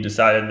once we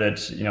decided that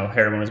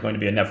Heroin was going to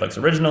be a Netflix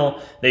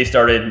original, they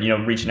started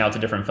reaching out to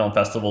different film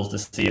festivals to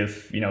see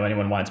if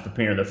anyone wanted to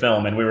premiere the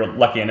film. And we were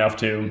lucky enough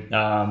to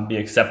be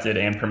accepted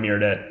and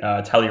premiered at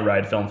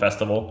Telluride Film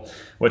Festival,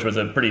 which was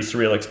a pretty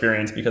surreal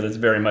experience, because it's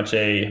very much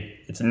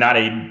it's not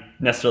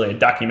necessarily a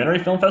documentary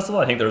film festival.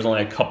 I think there was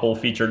only a couple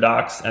feature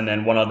docs and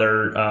then one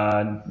other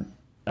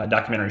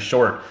documentary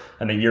short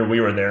in the year we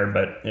were there.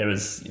 But it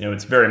was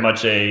it's very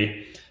much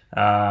it's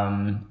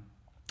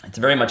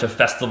very much a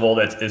festival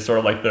that is sort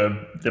of like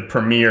the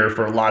premiere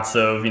for lots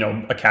of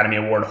Academy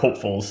Award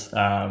hopefuls.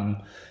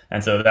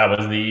 And so that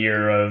was the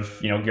year of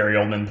Gary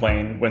Oldman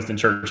playing Winston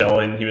Churchill,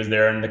 and he was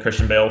there in the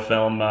Christian Bale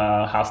film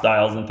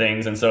Hostiles and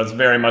things. And so it's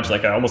very much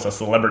like almost a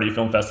celebrity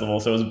film festival.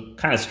 So it was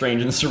kind of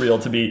strange and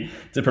surreal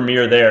to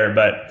premiere there.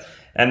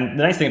 And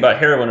the nice thing about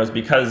Heroin was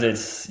because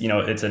it's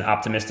an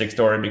optimistic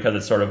story, because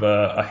it's sort of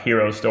a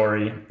hero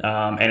story,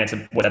 and it's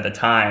what at the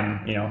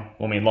time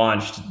when we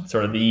launched,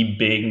 sort of the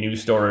big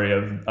news story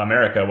of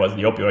America was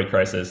the opioid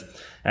crisis.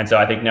 And so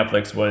I think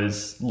Netflix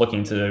was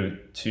looking to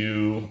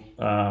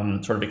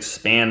sort of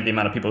expand the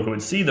amount of people who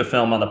would see the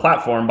film on the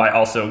platform by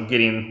also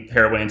getting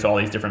Heroin into all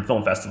these different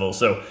film festivals.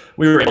 So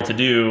we were able to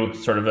do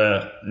sort of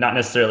not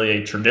necessarily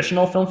a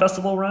traditional film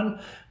festival run,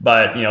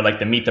 but like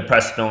the Meet the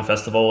Press Film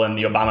Festival and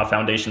the Obama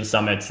Foundation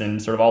Summits, and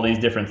sort of all these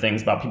different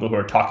things about people who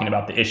are talking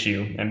about the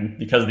issue. And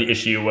because the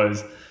issue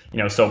was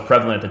so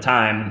prevalent at the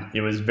time,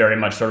 it was very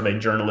much sort of a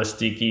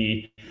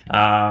journalistic-y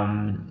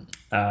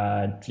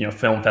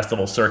film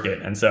festival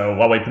circuit. And so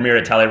while we premiered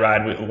at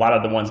Telluride, a lot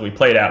of the ones we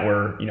played at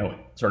were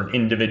sort of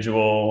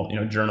individual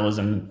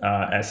journalism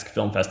esque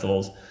film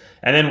festivals.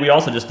 And then we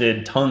also just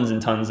did tons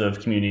and tons of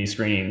community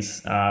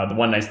screenings. The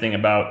one nice thing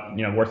about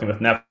working with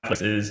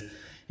Netflix is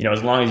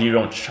as long as you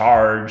don't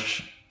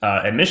charge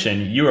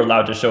admission, you are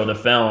allowed to show the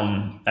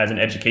film as an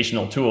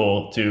educational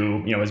tool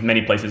to as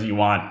many places you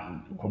want,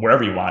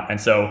 wherever you want.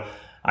 And so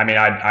I mean,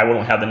 I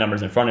won't have the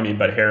numbers in front of me,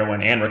 but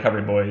Heroin and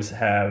Recovery Boys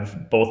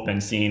have both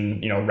been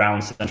seen,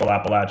 around Central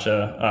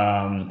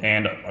Appalachia,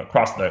 and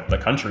across the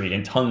country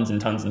in tons and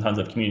tons and tons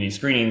of community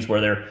screenings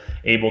where they're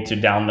able to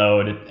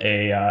download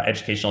a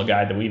educational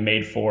guide that we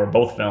made for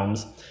both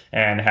films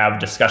and have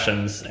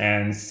discussions,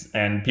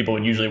 and people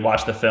would usually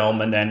watch the film,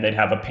 and then they'd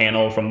have a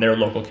panel from their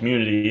local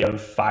community of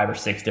 5 or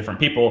 6 different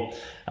people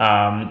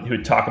who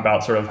would talk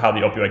about sort of how the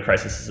opioid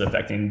crisis is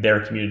affecting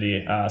their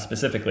community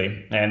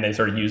specifically, and they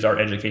sort of use our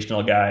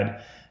educational guide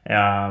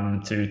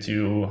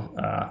to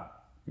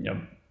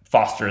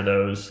foster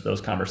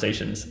those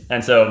conversations.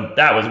 And so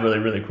that was really,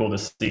 really cool to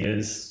see.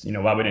 Is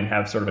while we didn't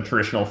have sort of a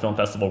traditional film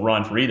festival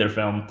run for either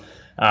film,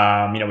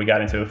 we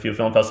got into a few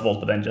film festivals,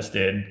 but then just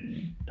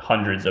did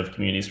hundreds of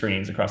community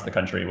screenings across the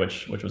country,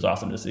 which was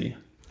awesome to see.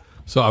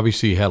 So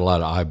obviously you had a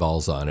lot of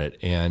eyeballs on it,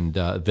 and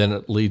then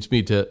it leads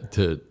me to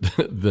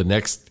the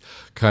next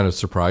kind of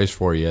surprise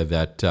for you,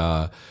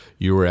 that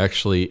you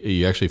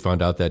actually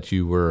found out that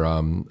you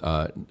were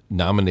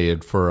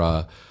nominated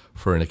for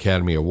an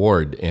Academy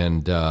Award,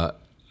 and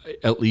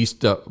at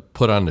least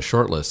put on the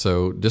short list.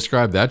 So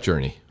describe that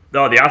journey.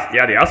 Oh, the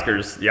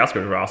Oscars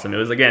were awesome. It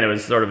was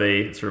sort of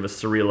a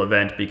surreal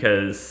event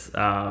because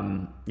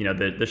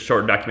the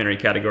short documentary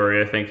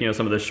category, I think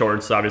some of the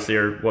shorts obviously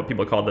are what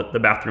people call the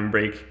bathroom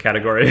break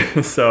category.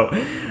 So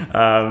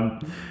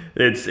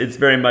it's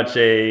very much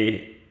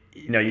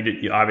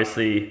you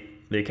obviously,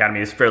 the Academy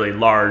is fairly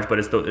large, but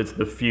it's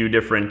the few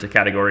different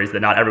categories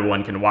that not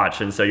everyone can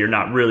watch, and so you're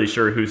not really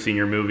sure who's seen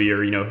your movie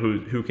or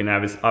who can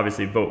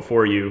obviously vote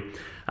for you.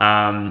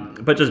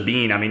 But just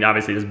being there,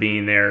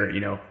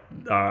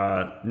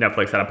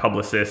 Netflix had a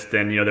publicist,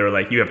 and they were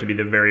like, you have to be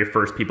the very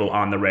first people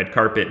on the red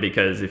carpet,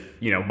 because if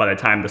by the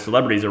time the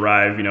celebrities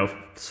arrive,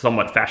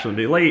 somewhat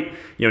fashionably late,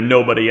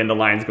 nobody in the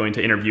line is going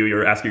to interview you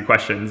or ask you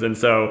questions. And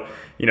so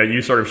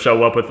you sort of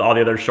show up with all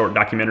the other short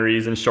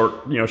documentaries and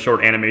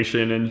short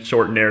animation and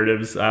short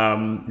narratives,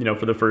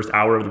 for the first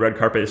hour of the red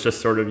carpet. It's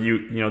just sort of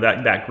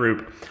that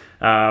group.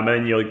 And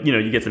then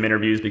you get some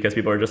interviews because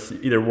people are just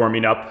either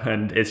warming up,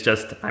 and it's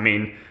just,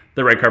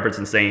 the red carpet's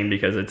insane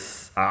because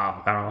it's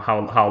I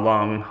don't know how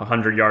long,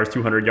 100 yards,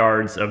 200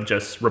 yards of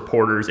just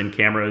reporters and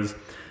cameras,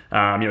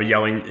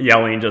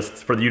 yelling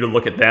just for you to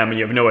look at them, and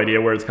you have no idea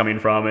where it's coming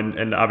from,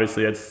 and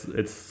obviously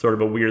it's sort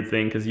of a weird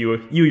thing because you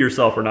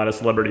yourself are not a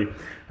celebrity.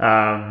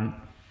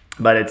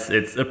 But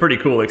it's a pretty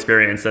cool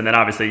experience. And then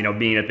obviously,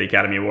 being at the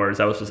Academy Awards,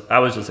 I was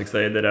just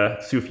excited that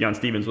Sufjan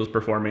Stevens was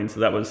performing.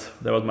 So that was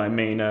my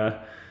main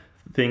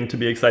thing to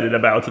be excited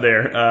about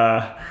there.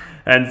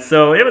 And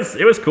so it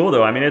was cool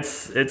though.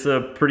 It's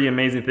a pretty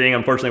amazing thing.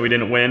 Unfortunately, we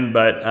didn't win,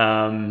 but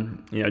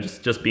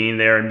just being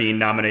there and being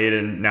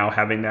nominated and now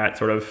having that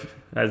sort of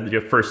as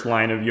your first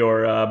line of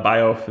your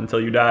bio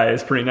until you die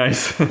is pretty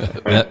nice.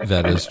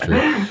 That is true.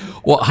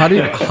 Well, how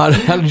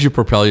did you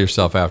propel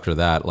yourself after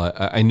that? Like,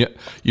 I know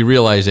you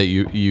realized that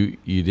you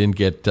didn't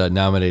get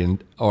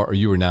nominated, or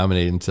you were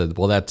nominated and said,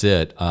 well, that's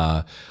it.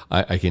 I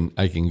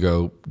can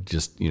go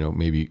just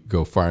maybe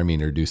go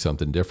farming or do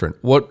something different.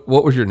 What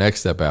was your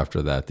next step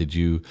after that? Did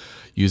you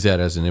use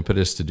that as an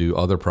impetus to do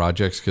other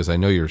projects? Because I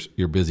know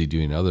you're busy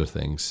doing other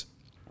things.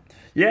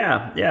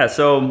 Yeah.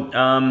 So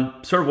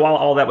sort of while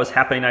all that was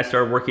happening, I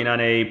started working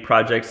on a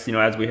project,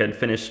 as we had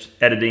finished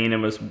editing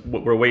and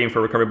we're waiting for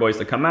Recovery Boys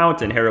to come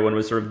out, and Heroin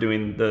was sort of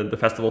doing the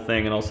festival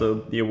thing and also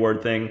the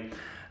award thing.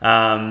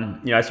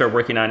 I started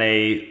working on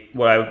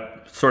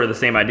sort of the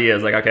same idea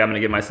as like, okay, I'm going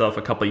to give myself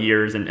a couple of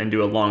years and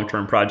do a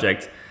long-term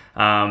project.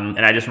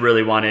 And I just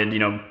really wanted,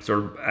 sort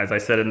of, as I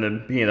said in the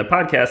beginning of the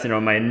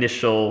podcast, my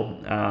initial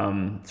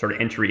sort of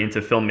entry into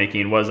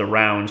filmmaking was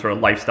around sort of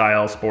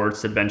lifestyle,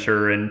 sports,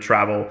 adventure, and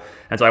travel.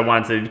 And so I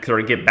wanted to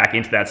sort of get back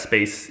into that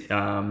space,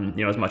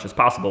 as much as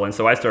possible. And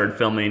so I started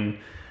filming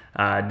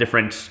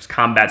different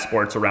combat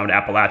sports around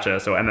Appalachia,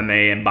 so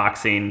MMA and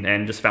boxing,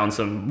 and just found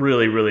some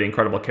really, really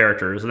incredible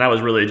characters. And that was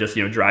really just,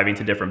 driving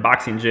to different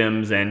boxing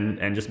gyms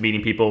and just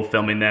meeting people,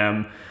 filming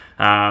them.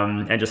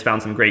 And just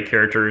found some great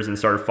characters and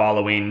started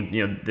following,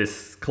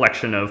 this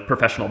collection of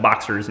professional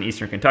boxers in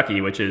Eastern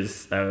Kentucky, which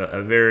is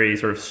a very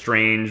sort of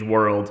strange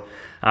world.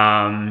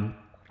 And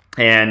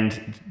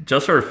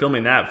just started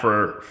filming that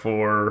for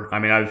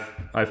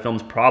I've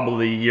filmed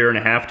probably a year and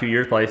a half, 2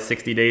 years, probably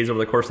 60 days over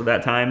the course of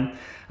that time.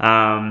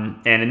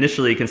 And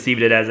initially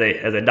conceived it as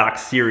a doc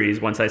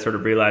series once I sort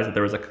of realized that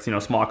there was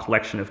a small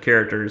collection of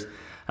characters.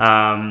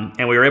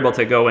 And we were able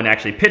to go and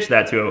actually pitch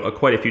that to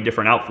quite a few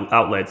different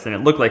outlets, and it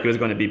looked like it was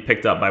going to be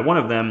picked up by one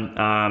of them.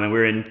 And we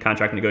were in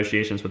contract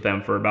negotiations with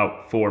them for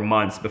about 4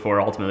 months before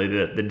ultimately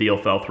the deal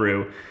fell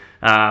through,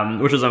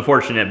 which was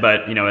unfortunate.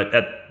 But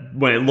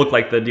when it looked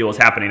like the deal was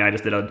happening, I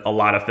just did a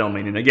lot of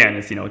filming. And again,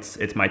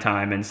 it's my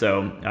time, and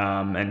so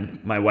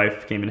and my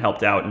wife came and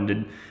helped out and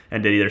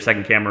did either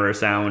second camera or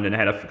sound, and I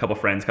had a couple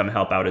friends come and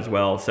help out as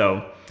well.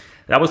 So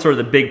that was sort of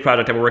the big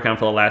project I've been working on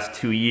for the last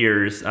 2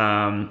 years,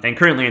 and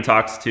currently in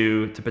talks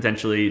to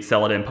potentially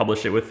sell it and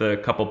publish it with a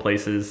couple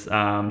places.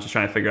 Just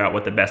trying to figure out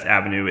what the best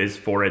avenue is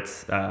for it.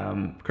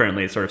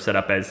 Currently it's sort of set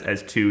up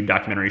as 2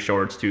 documentary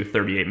shorts, 2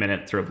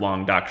 38-minute sort of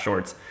long doc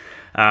shorts.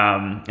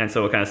 And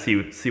so we'll kind of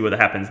see what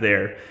happens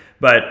there.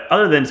 But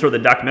other than sort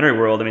of the documentary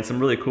world, I mean, some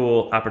really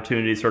cool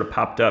opportunities sort of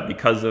popped up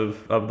because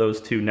of those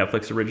two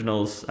Netflix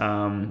originals.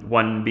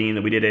 One being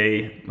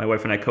that my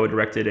wife and I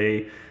co-directed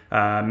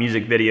a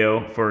music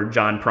video for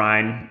John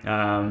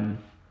Prine,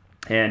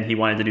 and he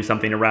wanted to do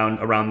something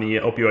around the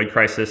opioid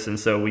crisis, and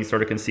so we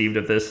sort of conceived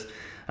of this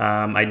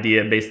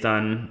idea based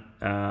on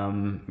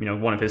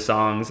one of his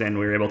songs, and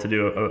we were able to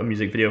do a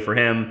music video for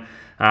him.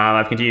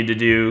 I've continued to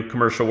do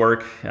commercial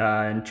work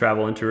in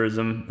travel and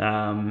tourism,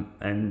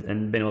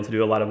 and been able to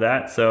do a lot of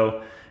that.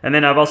 So, and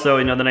then I've also,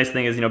 the nice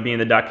thing is, being in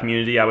the doc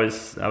community, I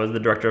was the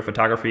director of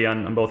photography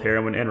on both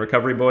Heroin and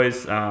Recovery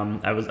Boys.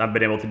 I've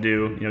been able to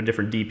do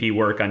different DP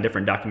work on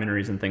different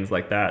documentaries and things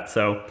like that.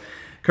 So,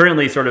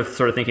 currently, sort of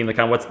thinking like,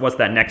 what's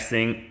that next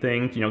thing?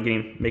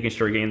 Making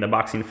sure getting the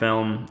boxing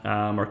film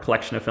or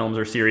collection of films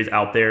or series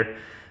out there.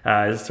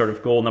 Is sort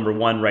of goal number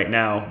one right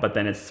now, but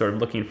then it's sort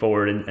of looking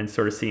forward and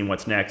sort of seeing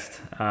what's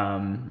next.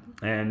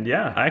 And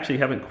yeah, I actually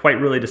haven't quite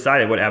really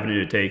decided what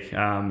avenue to take.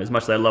 As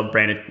much as I love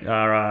branded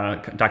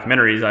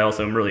documentaries, I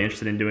also am really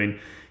interested in doing,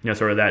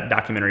 sort of that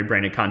documentary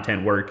branded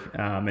content work,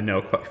 and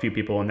know quite a few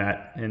people in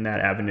that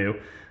avenue.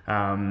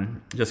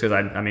 Just because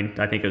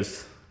I think it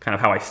was kind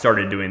of how I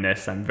started doing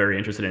this. I'm very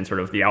interested in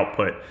sort of the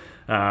output.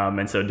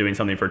 And so doing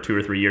something for 2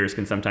 or 3 years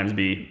can sometimes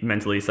be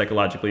mentally,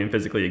 psychologically, and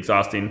physically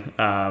exhausting.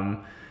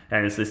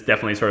 And it's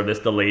definitely sort of this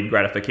delayed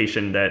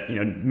gratification that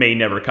may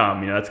never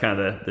come. That's kind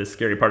of the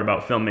scary part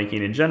about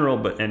filmmaking in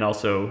general, and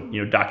also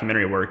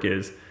documentary work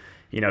is,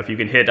 if you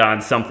can hit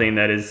on something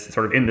that is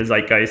sort of in the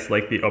zeitgeist,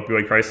 like the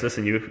opioid crisis,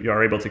 and you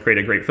are able to create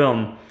a great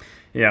film,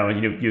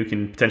 you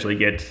can potentially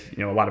get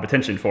a lot of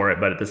attention for it.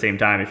 But at the same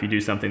time, if you do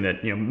something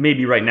that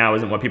maybe right now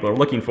isn't what people are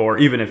looking for,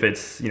 even if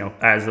it's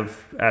as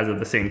of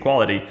the same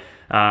quality,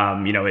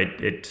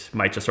 it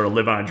might just sort of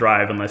live on a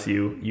drive unless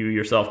you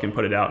yourself can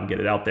put it out and get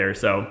it out there.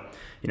 So.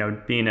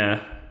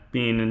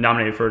 Being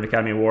nominated for an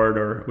Academy Award,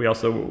 or we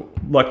also,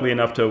 luckily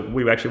enough,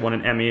 we actually won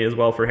an Emmy as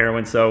well for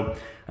Heroin. So,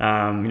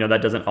 that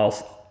doesn't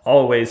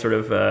always sort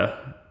of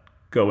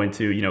go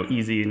into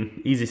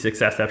easy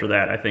success after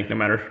that. I think no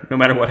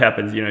matter what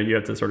happens, you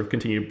have to sort of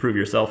continue to prove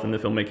yourself in the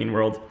filmmaking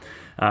world.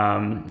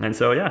 And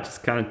so yeah,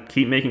 just kind of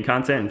keep making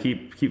content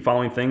and keep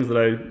following things that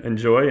I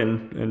enjoy,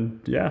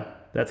 and yeah,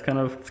 that's kind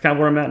of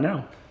where I'm at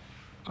now.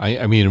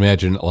 I mean,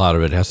 imagine a lot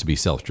of it has to be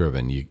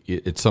self-driven.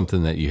 It's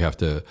something that you have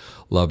to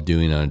love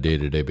doing on a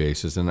day-to-day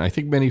basis, and I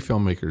think many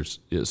filmmakers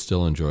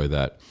still enjoy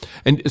that.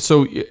 And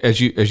so, as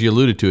you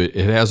alluded to,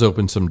 it has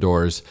opened some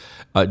doors.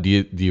 Do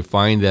you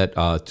find that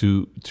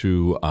through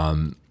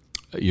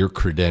your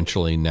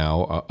credentialing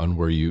now on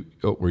where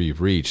you've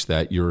reached,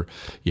 that you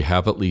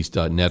have at least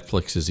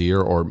Netflix's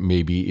ear, or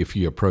maybe if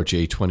you approach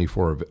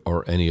A24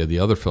 or any of the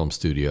other film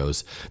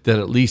studios, that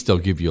at least they'll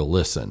give you a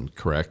listen?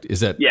 Correct? Is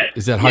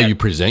that how you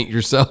present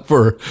yourself,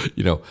 or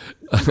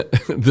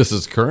this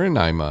is Curran?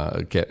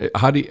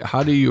 How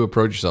do you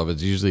approach yourself?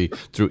 It's usually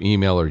through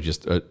email or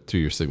just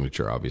through your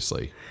signature,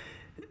 obviously.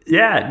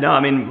 Yeah, no,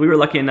 I mean, we were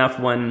lucky enough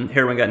when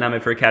Heroin got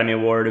nominated for Academy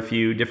Award, a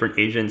few different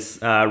agents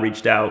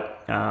reached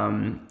out,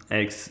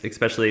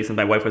 especially since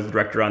my wife was the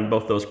director on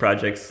both those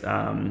projects.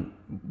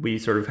 We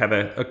sort of have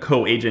a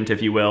co-agent,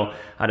 if you will,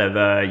 out of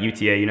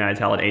UTA, United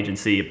Talent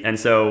Agency. And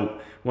so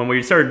when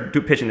we started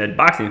pitching the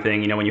boxing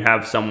thing, when you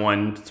have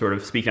someone sort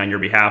of speaking on your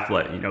behalf,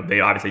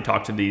 they obviously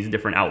talk to these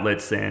different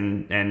outlets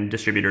and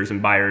distributors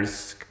and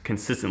buyers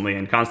consistently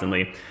and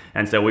constantly.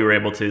 And so we were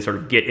able to sort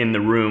of get in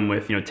the room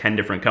with 10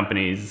 different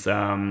companies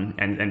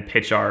and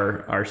pitch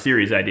our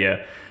series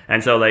idea.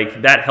 And so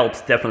that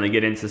helps definitely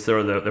get into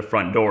sort of the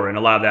front door. And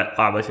a lot of that,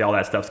 obviously all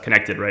that stuff's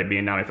connected, right?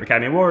 Being nominated for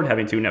Academy Award,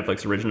 having 2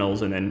 Netflix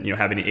originals, and then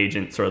having an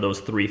agent, sort of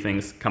those 3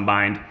 things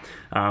combined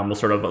will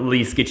sort of at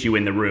least get you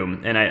in the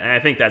room. And I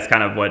think that's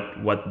kind of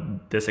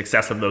what the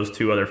success of those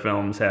 2 other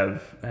films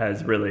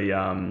has really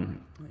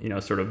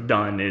sort of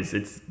done, is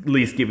it's at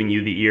least giving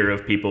you the ear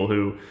of people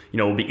who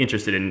will be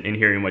interested in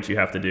hearing what you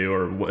have to do,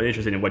 or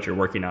interested in what you're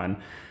working on.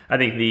 I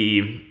think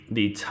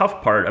the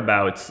tough part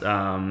about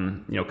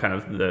kind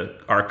of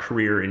our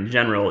career in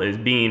general is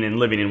being and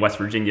living in West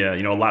Virginia.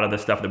 A lot of the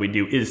stuff that we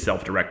do is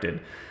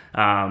self-directed.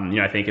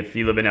 I think if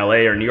you live in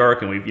LA or New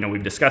York, and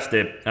we've discussed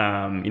it,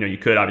 you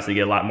could obviously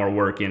get a lot more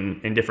work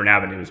in different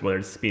avenues, whether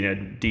it's being a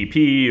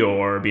DP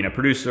or being a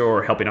producer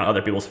or helping on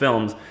other people's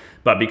films.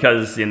 But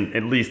because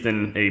at least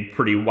in a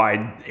pretty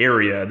wide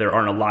area, there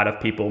aren't a lot of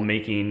people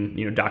making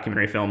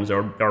documentary films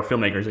or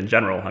filmmakers in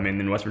general. I mean,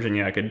 in West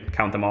Virginia, I could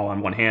count them all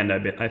on one hand,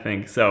 I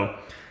think. So,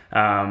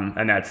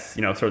 and that's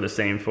sort of the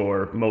same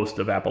for most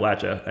of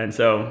Appalachia. And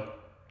so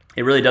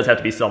it really does have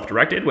to be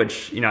self-directed,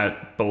 which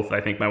both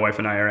I think my wife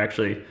and I are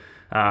actually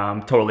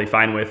totally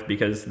fine with,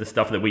 because the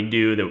stuff that we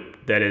do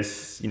that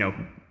is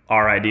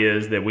our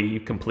ideas that we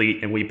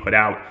complete and we put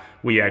out,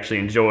 we actually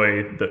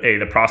enjoy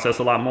the process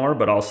a lot more,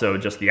 but also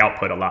just the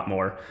output a lot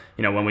more.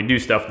 When we do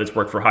stuff that's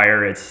work for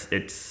hire,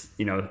 it's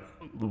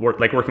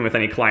working with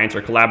any clients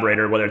or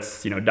collaborator, whether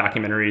it's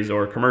documentaries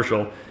or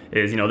commercial,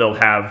 is they'll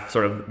have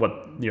sort of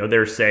what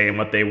their say and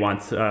what they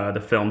want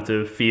the film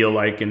to feel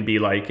like and be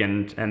like,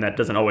 and that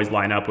doesn't always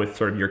line up with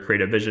sort of your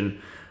creative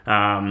vision.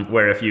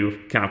 Where if you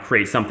kind of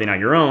create something on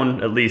your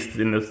own, at least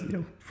in this,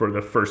 for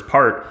the first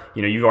part,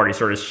 you've already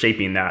sort of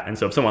shaping that. And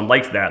so if someone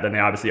likes that, then they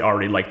obviously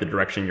already like the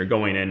direction you're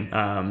going in.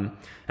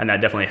 And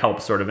that definitely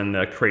helps sort of in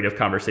the creative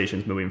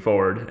conversations moving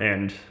forward.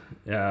 And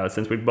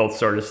since we've both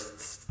sort of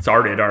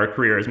started our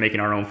career as making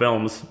our own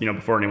films,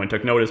 before anyone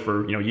took notice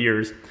for,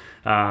 years,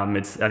 I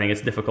think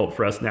it's difficult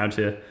for us now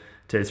to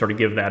sort of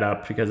give that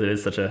up, because it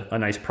is such a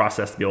nice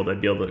process to be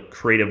able to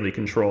creatively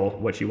control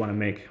what you want to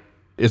make.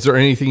 Is there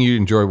anything you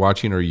enjoy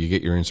watching, or you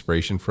get your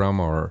inspiration from,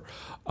 or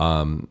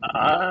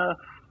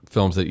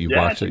films that you've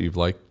watched that you've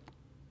liked?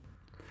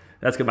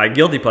 That's good. My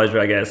guilty pleasure,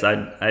 I guess.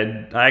 I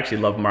actually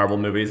love Marvel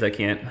movies. I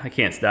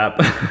can't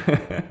stop.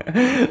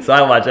 So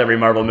I watch every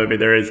Marvel movie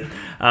there is.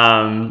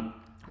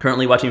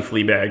 Currently watching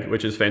Fleabag,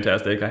 which is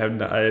fantastic. I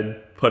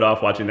had put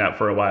off watching that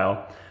for a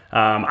while.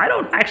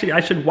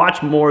 I should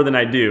watch more than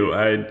I do.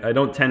 I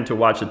don't tend to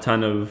watch a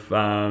ton of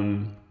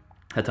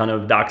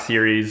doc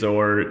series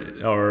or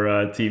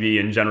TV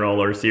in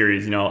general, or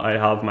series. I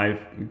have my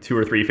 2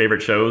 or 3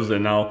 favorite shows,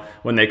 and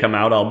when they come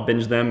out, I'll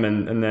binge them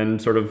and then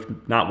sort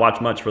of not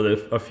watch much for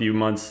a few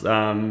months.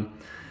 But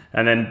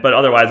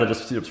otherwise, I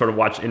just sort of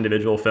watch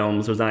individual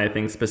films. There's not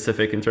anything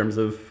specific in terms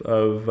of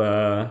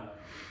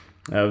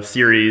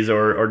series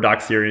or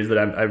doc series that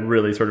I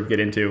really sort of get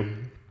into.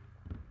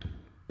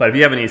 But if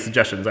you have any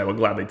suggestions, I will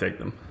gladly take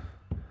them,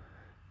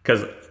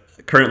 because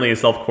currently in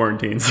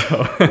self-quarantine,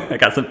 so I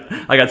got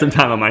some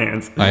time on my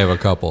hands. I have a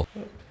couple.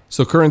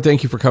 So Curran,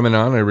 thank you for coming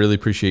on. I really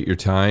appreciate your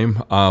time.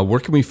 Where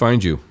can we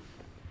find you?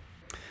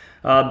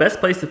 Best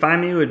place to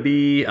find me would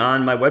be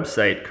on my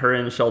website,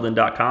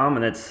 currensheldon.com,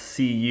 and that's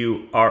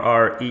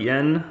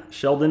CURREN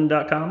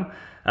Sheldon.com.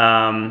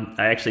 I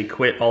actually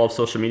quit all of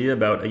social media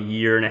about 1.5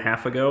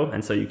 years ago,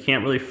 and so you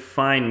can't really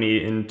find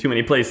me in too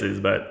many places,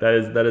 but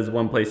that is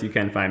one place you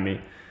can find me.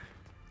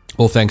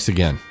 Well, thanks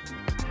again.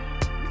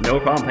 No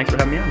problem. Thanks for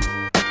having me on.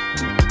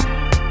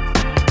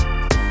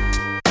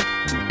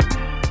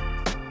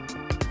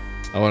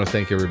 I want to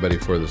thank everybody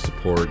for the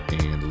support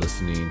and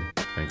listening.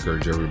 I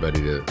encourage everybody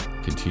to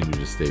continue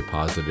to stay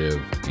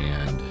positive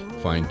and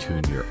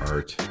fine-tune your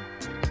art,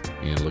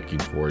 and looking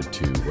forward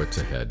to what's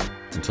ahead.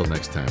 Until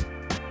next time.